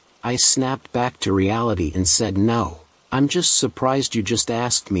said. I snapped back to reality and said, "No, I'm just surprised you just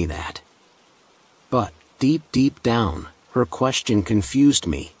asked me that." But, deep down, her question confused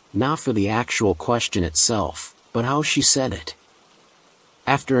me, not for the actual question itself, but how she said it.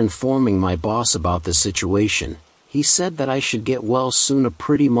 After informing my boss about the situation, he said that I should get well soon, a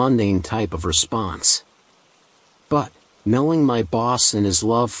pretty mundane type of response. But, knowing my boss and his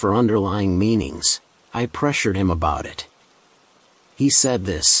love for underlying meanings, I pressured him about it. He said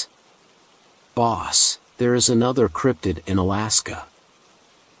this: "Boss, there is another cryptid in Alaska."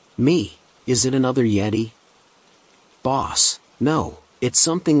 Me, is it another Yeti? Boss, no, it's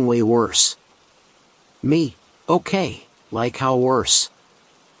something way worse. Me, okay, like how worse?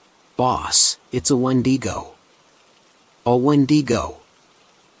 Boss, it's a Wendigo. A Wendigo.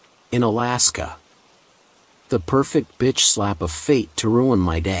 In Alaska. The perfect bitch slap of fate to ruin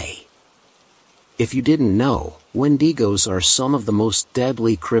my day. If you didn't know, Wendigos are some of the most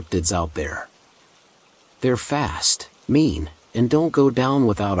deadly cryptids out there. They're fast, mean, and don't go down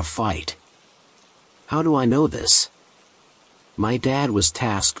without a fight. How do I know this? My dad was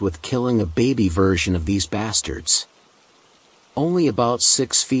tasked with killing a baby version of these bastards. Only about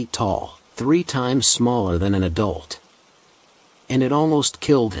 6 feet tall, 3 times smaller than an adult. And it almost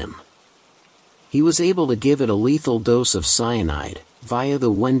killed him. He was able to give it a lethal dose of cyanide, via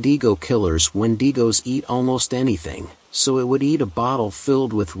the Wendigo killers. Wendigos eat almost anything, so it would eat a bottle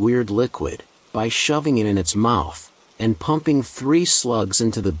filled with weird liquid, by shoving it in its mouth, and pumping 3 slugs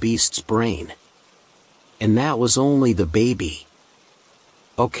into the beast's brain. And that was only the baby.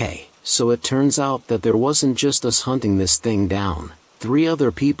 Okay, so it turns out that there wasn't just us hunting this thing down, 3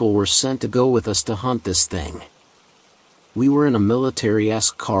 other people were sent to go with us to hunt this thing. We were in a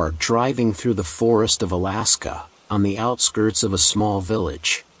military-esque car driving through the forest of Alaska, on the outskirts of a small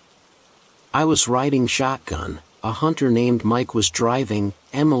village. I was riding shotgun, a hunter named Mike was driving,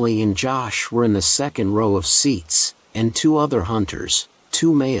 Emily and Josh were in the second row of seats, and 2 other hunters,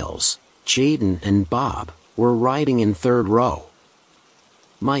 2 males, Jaden and Bob, were riding in third row.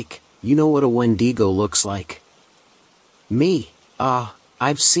 Mike, you know what a Wendigo looks like? Me,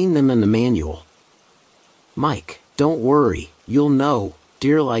 I've seen them in the manual. Mike, don't worry, you'll know,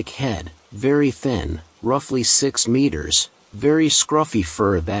 deer-like head, very thin, roughly 6 meters, very scruffy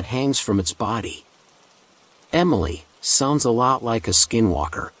fur that hangs from its body. Emily, sounds a lot like a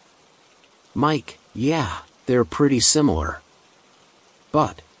skinwalker. Mike, yeah, they're pretty similar.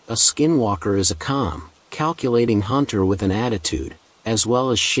 But, a skinwalker is a calm, calculating hunter with an attitude, as well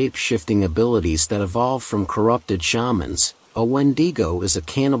as shape-shifting abilities that evolve from corrupted shamans. A Wendigo is a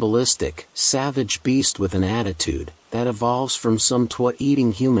cannibalistic, savage beast with an attitude, that evolves from some twat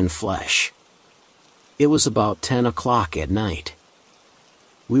eating human flesh. It was about 10 o'clock at night.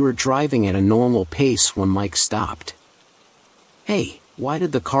 We were driving at a normal pace when Mike stopped. "Hey, why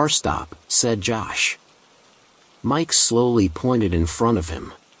did the car stop?" said Josh. Mike slowly pointed in front of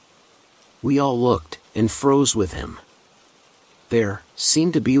him. We all looked, and froze with him. There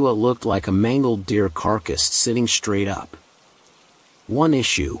seemed to be what looked like a mangled deer carcass sitting straight up. One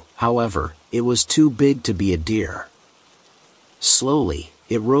issue, however, it was too big to be a deer. Slowly,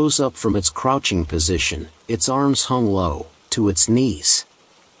 it rose up from its crouching position, its arms hung low, to its knees.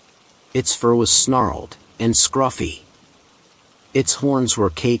 Its fur was snarled, and scruffy. Its horns were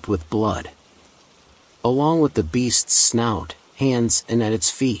caked with blood. Along with the beast's snout, hands, and at its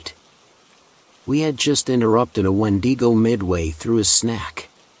feet. We had just interrupted a Wendigo midway through his snack.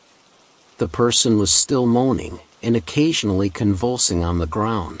 The person was still moaning, and occasionally convulsing on the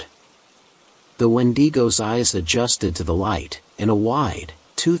ground. The Wendigo's eyes adjusted to the light, and a wide,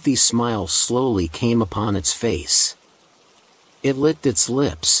 toothy smile slowly came upon its face. It licked its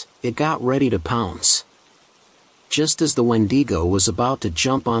lips, it got ready to pounce. Just as the Wendigo was about to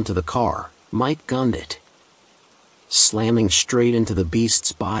jump onto the car, Mike gunned it, slamming straight into the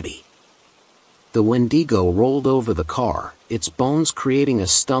beast's body. The Wendigo rolled over the car, its bones creating a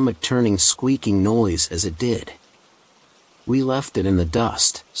stomach-turning squeaking noise as it did. We left it in the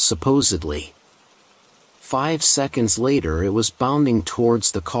dust, supposedly. 5 seconds later it was bounding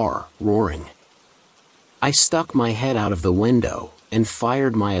towards the car, roaring. I stuck my head out of the window, and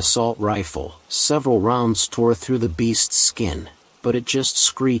fired my assault rifle. Several rounds tore through the beast's skin, but it just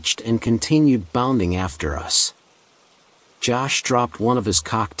screeched and continued bounding after us. Josh dropped one of his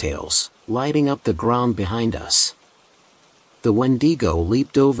cocktails, lighting up the ground behind us. The Wendigo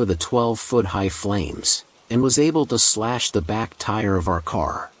leaped over the 12-foot-high flames, and was able to slash the back tire of our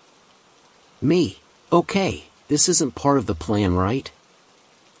car. Me, okay, this isn't part of the plan, right?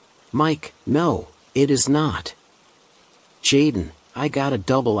 Mike, no, it is not. Jaden, I got a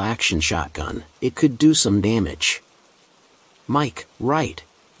double-action shotgun, it could do some damage. Mike, right,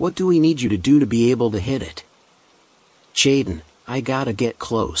 what do we need you to do to be able to hit it? Jaden, I gotta get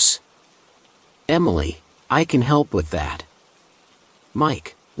close. Emily, I can help with that.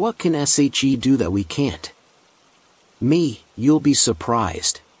 Mike, what can SHE do that we can't? Me, you'll be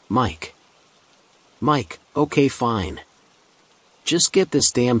surprised, Mike. Mike, okay fine. Just get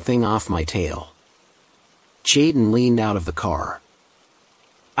this damn thing off my tail. Jaden leaned out of the car.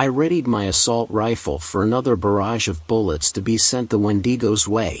 I readied my assault rifle for another barrage of bullets to be sent the Wendigo's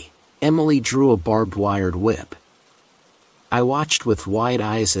way. Emily drew a barbed-wired whip. I watched with wide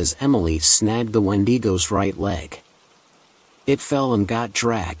eyes as Emily snagged the Wendigo's right leg. It fell and got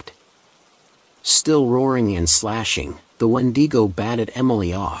dragged. Still roaring and slashing, the Wendigo batted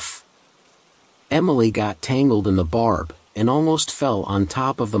Emily off. Emily got tangled in the barb, and almost fell on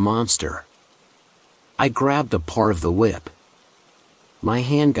top of the monster. I grabbed a part of the whip. My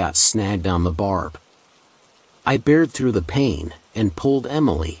hand got snagged on the barb. I bared through the pain, and pulled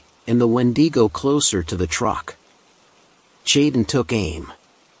Emily, and the Wendigo closer to the truck. Jaden took aim.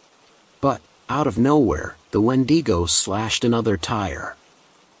 But, out of nowhere, the Wendigo slashed another tire.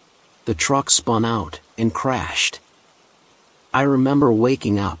 The truck spun out, and crashed. I remember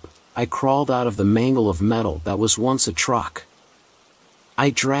waking up. I crawled out of the mangle of metal that was once a truck. I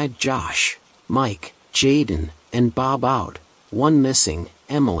dragged Josh, Mike, Jaden, and Bob out, one missing,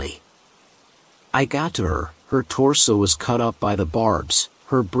 Emily. I got to her, her torso was cut up by the barbs,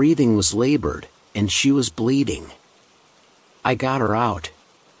 her breathing was labored, and she was bleeding. I got her out.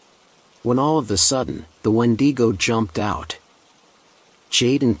 When all of a sudden, the Wendigo jumped out.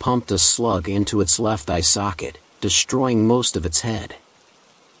 Jaden pumped a slug into its left eye socket, destroying most of its head.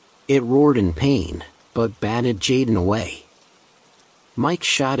 It roared in pain, but batted Jaden away. Mike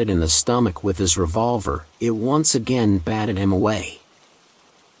shot it in the stomach with his revolver, it once again batted him away.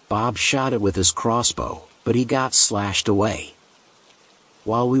 Bob shot it with his crossbow, but he got slashed away.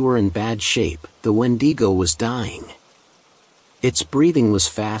 While we were in bad shape, the Wendigo was dying. Its breathing was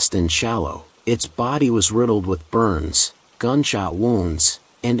fast and shallow, its body was riddled with burns, gunshot wounds,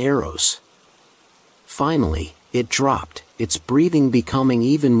 and arrows. Finally, it dropped, its breathing becoming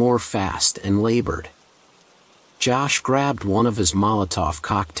even more fast and labored. Josh grabbed one of his Molotov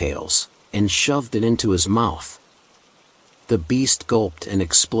cocktails, and shoved it into his mouth. The beast gulped and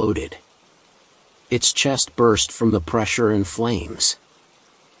exploded. Its chest burst from the pressure and flames.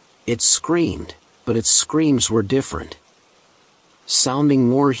 It screamed, but its screams were different, sounding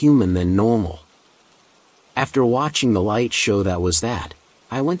more human than normal. After watching the light show that was that,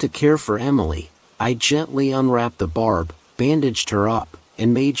 I went to care for Emily. I gently unwrapped the barb, bandaged her up,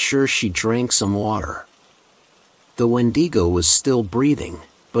 and made sure she drank some water. The Wendigo was still breathing,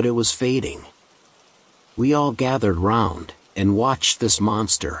 but it was fading. We all gathered round, and watched this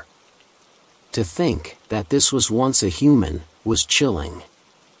monster. To think that this was once a human, was chilling.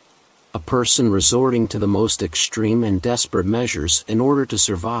 A person resorting to the most extreme and desperate measures in order to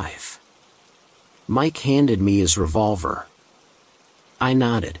survive. Mike handed me his revolver. I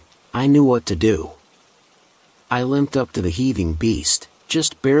nodded. I knew what to do. I limped up to the heaving beast,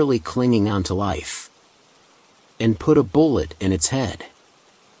 just barely clinging onto life, and put a bullet in its head.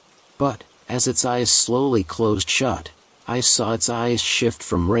 But, as its eyes slowly closed shut, I saw its eyes shift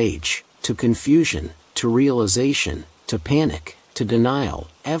from rage, to confusion, to realization, to panic, to denial.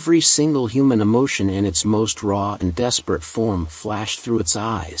 Every single human emotion in its most raw and desperate form flashed through its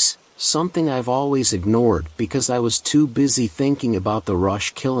eyes, something I've always ignored because I was too busy thinking about the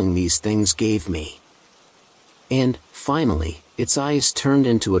rush killing these things gave me. And, finally, its eyes turned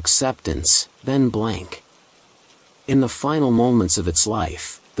into acceptance, then blank. In the final moments of its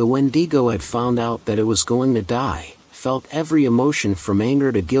life, the Wendigo had found out that it was going to die, felt every emotion from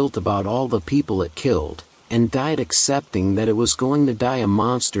anger to guilt about all the people it killed, and died accepting that it was going to die a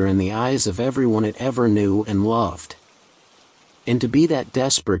monster in the eyes of everyone it ever knew and loved. And to be that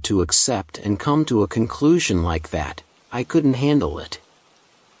desperate to accept and come to a conclusion like that, I couldn't handle it.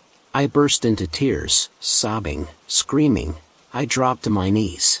 I burst into tears, sobbing, screaming. I dropped to my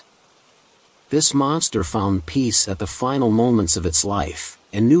knees. This monster found peace at the final moments of its life,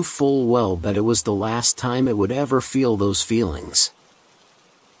 and knew full well that it was the last time it would ever feel those feelings.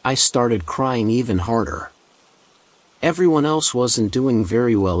 I started crying even harder. Everyone else wasn't doing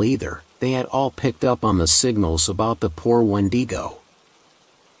very well either. They had all picked up on the signals about the poor Wendigo.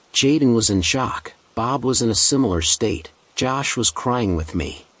 Jaden was in shock, Bob was in a similar state, Josh was crying with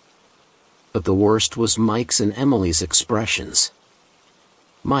me. But the worst was Mike's and Emily's expressions.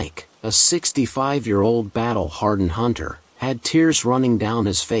 Mike, a 65-year-old battle-hardened hunter, had tears running down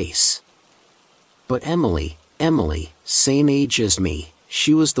his face. But Emily, same age as me,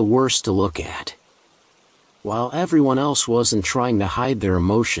 she was the worst to look at. While everyone else wasn't trying to hide their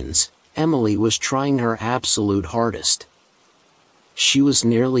emotions, Emily was trying her absolute hardest. She was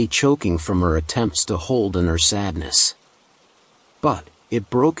nearly choking from her attempts to hold in her sadness. But it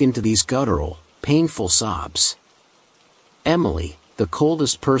broke into these guttural, painful sobs. Emily, the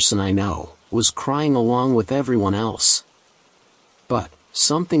coldest person I know, was crying along with everyone else. But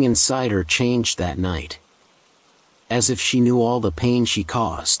something inside her changed that night. As if she knew all the pain she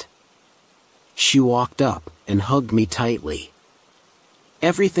caused. She walked up and hugged me tightly.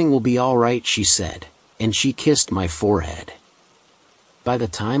 "Everything will be all right," she said, and she kissed my forehead. By the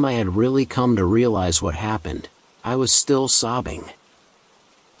time I had really come to realize what happened, I was still sobbing.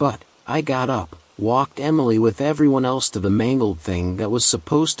 But I got up, walked Emily with everyone else to the mangled thing that was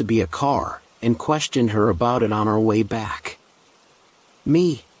supposed to be a car, and questioned her about it on our way back.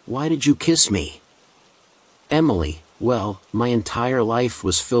 "Me, why did you kiss me?" "Emily, well, my entire life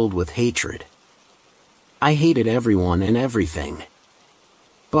was filled with hatred. I hated everyone and everything.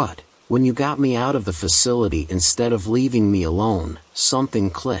 But when you got me out of the facility instead of leaving me alone, something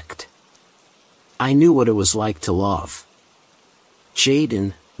clicked. I knew what it was like to love.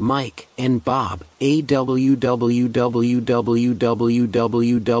 Jaden, Mike, and Bob, www.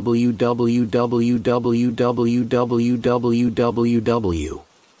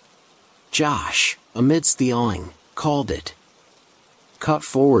 Josh, amidst the awing, called it. Cut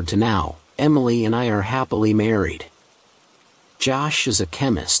forward to now, Emily and I are happily married. Josh is a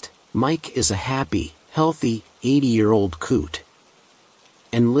chemist, Mike is a happy, healthy, 80-year-old coot.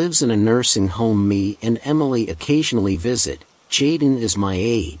 And lives in a nursing home me and Emily occasionally visit. Jaden is my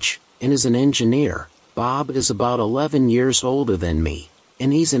age, and is an engineer. Bob is about 11 years older than me,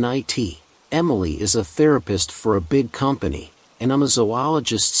 and he's in IT. Emily is a therapist for a big company, and I'm a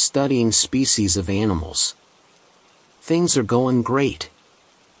zoologist studying species of animals. Things are going great.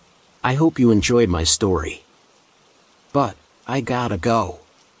 I hope you enjoyed my story. But I gotta go.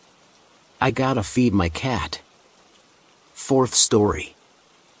 I gotta feed my cat. Fourth story.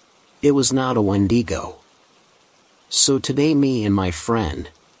 It was not a Wendigo. So today me and my friend,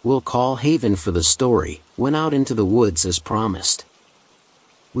 we'll call Haven for the story, went out into the woods as promised.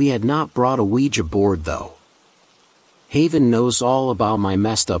 We had not brought a Ouija board though. Haven knows all about my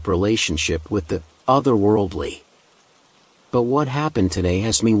messed up relationship with the otherworldly. But what happened today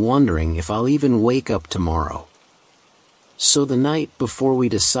has me wondering if I'll even wake up tomorrow. So the night before we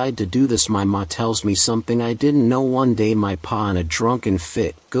decide to do this, my ma tells me something I didn't know. One day my pa, in a drunken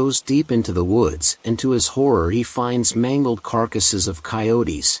fit, goes deep into the woods, and to his horror he finds mangled carcasses of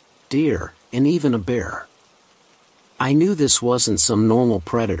coyotes, deer, and even a bear. I knew this wasn't some normal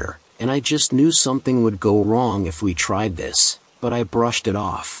predator, and I just knew something would go wrong if we tried this, but I brushed it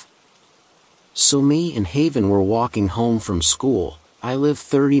off. So me and Haven were walking home from school. I live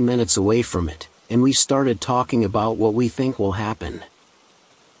 30 minutes away from it. And we started talking about what we think will happen.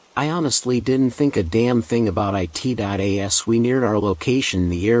 I honestly didn't think a damn thing about it. As we neared our location,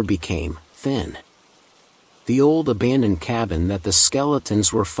 the air became thin. The old abandoned cabin that the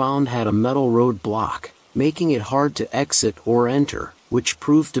skeletons were found had a metal road block, making it hard to exit or enter, which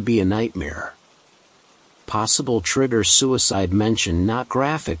proved to be a nightmare. Possible trigger: suicide mention, not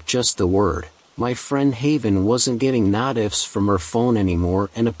graphic, just the word. My friend Haven wasn't getting notifs from her phone anymore,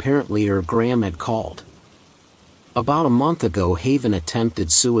 and apparently her gram had called. About a month ago Haven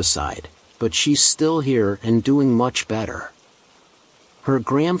attempted suicide, but she's still here and doing much better. Her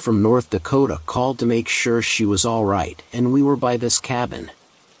gram from North Dakota called to make sure she was alright, and we were by this cabin.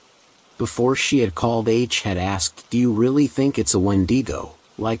 Before she had called, H had asked, "Do you really think it's a Wendigo?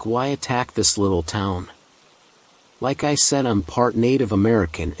 Like, why attack this little town?" Like I said, I'm part Native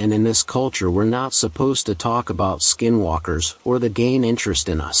American, and in this culture we're not supposed to talk about skinwalkers or they gain interest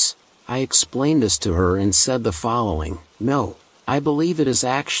in us. I explained this to her and said the following: "No, I believe it is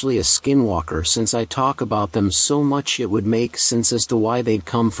actually a skinwalker, since I talk about them so much it would make sense as to why they'd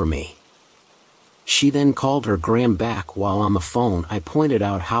come for me." She then called her gram back. While on the phone, I pointed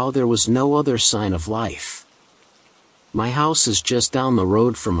out how there was no other sign of life. My house is just down the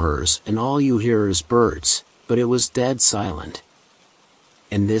road from hers, and all you hear is birds, but it was dead silent.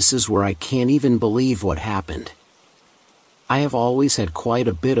 And this is where I can't even believe what happened. I have always had quite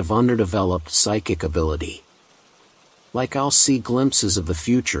a bit of underdeveloped psychic ability. Like, I'll see glimpses of the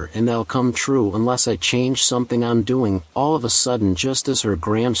future and they'll come true unless I change something I'm doing. All of a sudden, just as her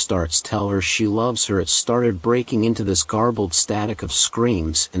gram starts tell her she loves her, it started breaking into this garbled static of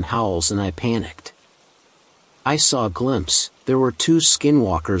screams and howls, and I panicked. I saw a glimpse. There were two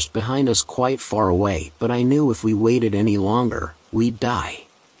skinwalkers behind us quite far away, but I knew if we waited any longer, we'd die.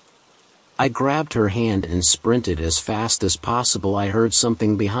 I grabbed her hand and sprinted as fast as possible. I heard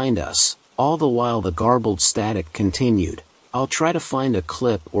something behind us. All the while the garbled static continued. I'll try to find a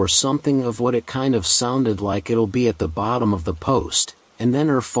clip or something of what it kind of sounded like. It'll be at the bottom of the post. And then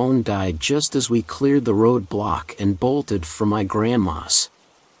her phone died just as we cleared the roadblock and bolted for my grandma's.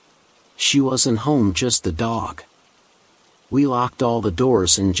 She wasn't home, just the dog. We locked all the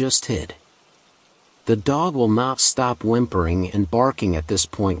doors and just hid. The dog will not stop whimpering and barking. At this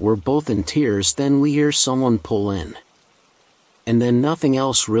point we're both in tears. Then we hear someone pull in. And then nothing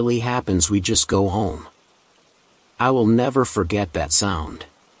else really happens. We just go home. I will never forget that sound.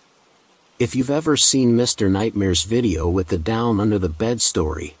 If you've ever seen Mr. Nightmare's video with the down under the bed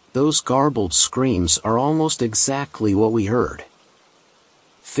story, those garbled screams are almost exactly what we heard.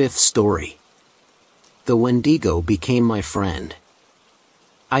 Fifth story. The Wendigo became my friend.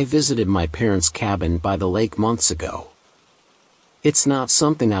 I visited my parents' cabin by the lake months ago. It's not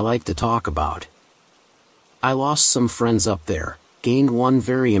something I like to talk about. I lost some friends up there, gained one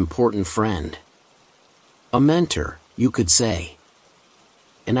very important friend. A mentor, you could say.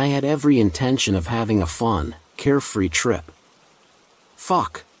 And I had every intention of having a fun, carefree trip.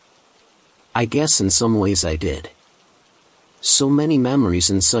 Fuck. I guess in some ways I did. So many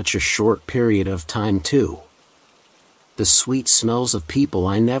memories in such a short period of time too. The sweet smells of people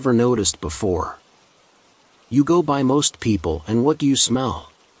I never noticed before. You go by most people and what do you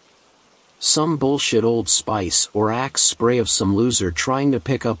smell? Some bullshit Old Spice or Axe spray of some loser trying to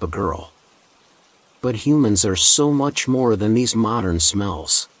pick up a girl. But humans are so much more than these modern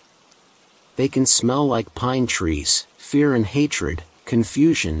smells. They can smell like pine trees, fear and hatred,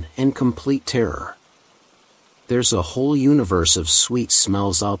 confusion and complete terror. There's a whole universe of sweet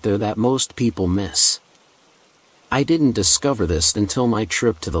smells out there that most people miss. I didn't discover this until my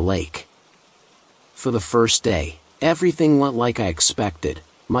trip to the lake. For the first day, everything went like I expected.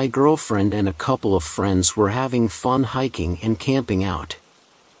 My girlfriend and a couple of friends were having fun hiking and camping out.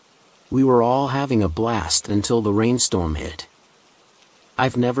 We were all having a blast until the rainstorm hit.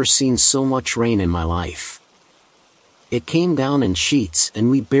 I've never seen so much rain in my life. It came down in sheets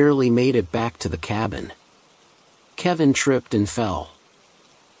and we barely made it back to the cabin. Kevin tripped and fell.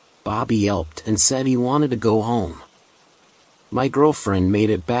 Bobby yelped and said he wanted to go home. My girlfriend made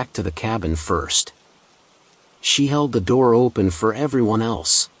it back to the cabin first. She held the door open for everyone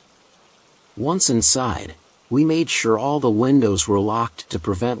else. Once inside, we made sure all the windows were locked to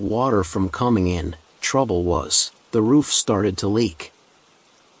prevent water from coming in. Trouble was, the roof started to leak.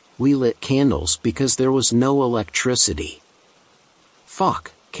 We lit candles because there was no electricity.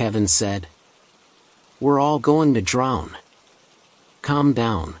 "Fuck," Kevin said. "We're all going to drown." "Calm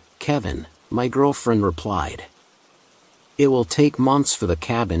down, Kevin," my girlfriend replied. "It will take months for the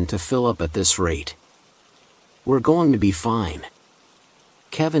cabin to fill up at this rate. We're going to be fine."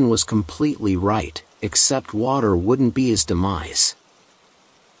 Kevin was completely right, except water wouldn't be his demise.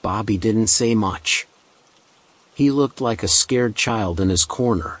 Bobby didn't say much. He looked like a scared child in his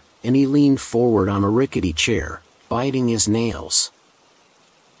corner, and he leaned forward on a rickety chair, biting his nails.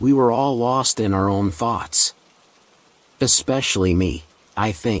 We were all lost in our own thoughts. Especially me,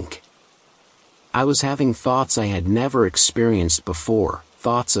 I think. I was having thoughts I had never experienced before,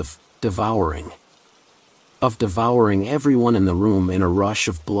 thoughts of devouring. Of devouring everyone in the room in a rush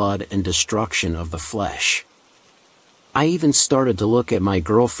of blood and destruction of the flesh. I even started to look at my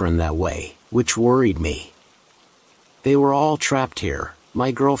girlfriend that way, which worried me. They were all trapped here,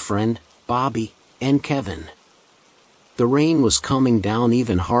 my girlfriend, Bobby, and Kevin. The rain was coming down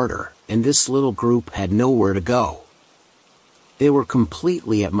even harder, and this little group had nowhere to go. They were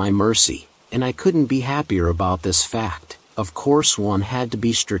completely at my mercy, and I couldn't be happier about this fact. Of course one had to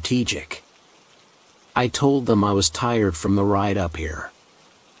be strategic. I told them I was tired from the ride up here.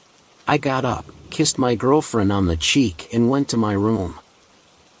 I got up, kissed my girlfriend on the cheek and went to my room.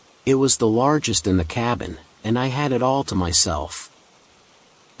 It was the largest in the cabin, and I had it all to myself.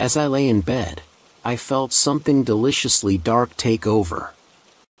 As I lay in bed, I felt something deliciously dark take over.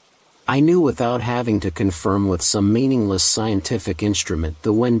 I knew without having to confirm with some meaningless scientific instrument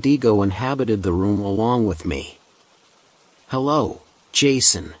the Wendigo inhabited the room along with me. "Hello,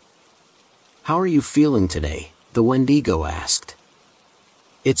 Jason. How are you feeling today?" the Wendigo asked.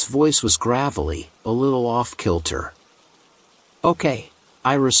 Its voice was gravelly, a little off-kilter. "Okay,"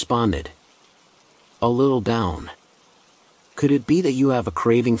 I responded. "A little down. Could it be that you have a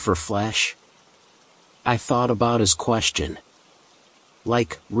craving for flesh?" I thought about his question.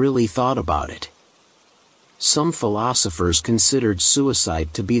 Like, really thought about it. Some philosophers considered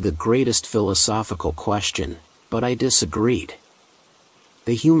suicide to be the greatest philosophical question, but I disagreed.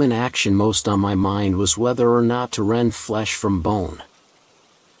 The human action most on my mind was whether or not to rend flesh from bone.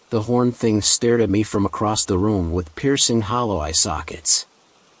 The horned thing stared at me from across the room with piercing hollow eye sockets.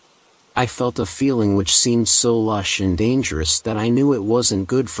 I felt a feeling which seemed so lush and dangerous that I knew it wasn't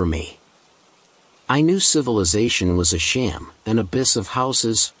good for me. I knew civilization was a sham, an abyss of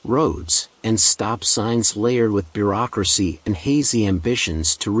houses, roads, and stop signs layered with bureaucracy and hazy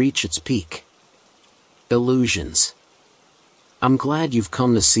ambitions to reach its peak. Illusions. "I'm glad you've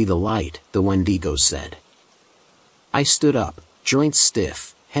come to see the light," the Wendigo said. I stood up, joints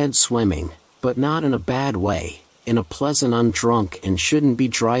stiff, head swimming, but not in a bad way, in a pleasant undrunk and shouldn't be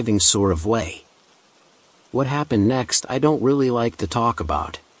driving sort of way. What happened next I don't really like to talk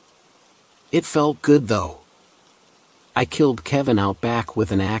about. It felt good though. I killed Kevin out back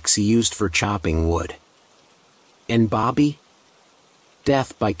with an axe he used for chopping wood. And Bobby?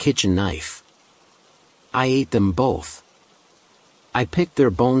 Death by kitchen knife. I ate them both. I picked their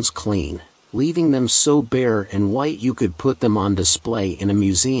bones clean, leaving them so bare and white you could put them on display in a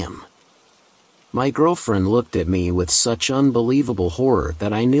museum. My girlfriend looked at me with such unbelievable horror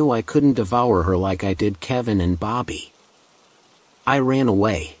that I knew I couldn't devour her like I did Kevin and Bobby. I ran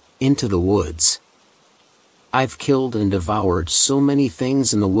away, into the woods. I've killed and devoured so many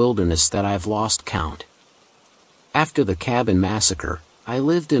things in the wilderness that I've lost count. After the cabin massacre, I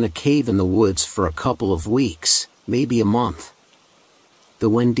lived in a cave in the woods for a couple of weeks, maybe a month. The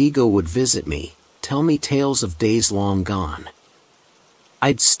Wendigo would visit me, tell me tales of days long gone.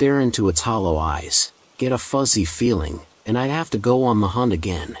 I'd stare into its hollow eyes, get a fuzzy feeling, and I'd have to go on the hunt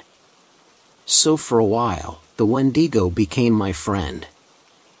again. So for a while, the Wendigo became my friend.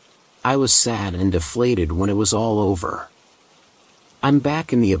 I was sad and deflated when it was all over. I'm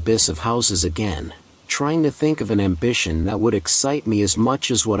back in the abyss of houses again, trying to think of an ambition that would excite me as much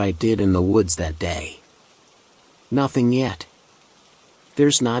as what I did in the woods that day. Nothing yet.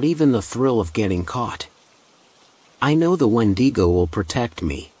 There's not even the thrill of getting caught. I know the Wendigo will protect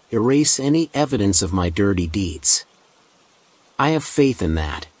me, erase any evidence of my dirty deeds. I have faith in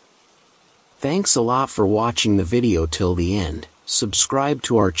that. Thanks a lot for watching the video till the end. Subscribe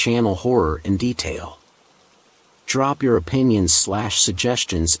to our channel Horror in Detail. Drop your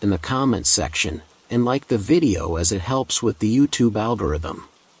opinions/suggestions in the comments section, and like the video as it helps with the YouTube algorithm.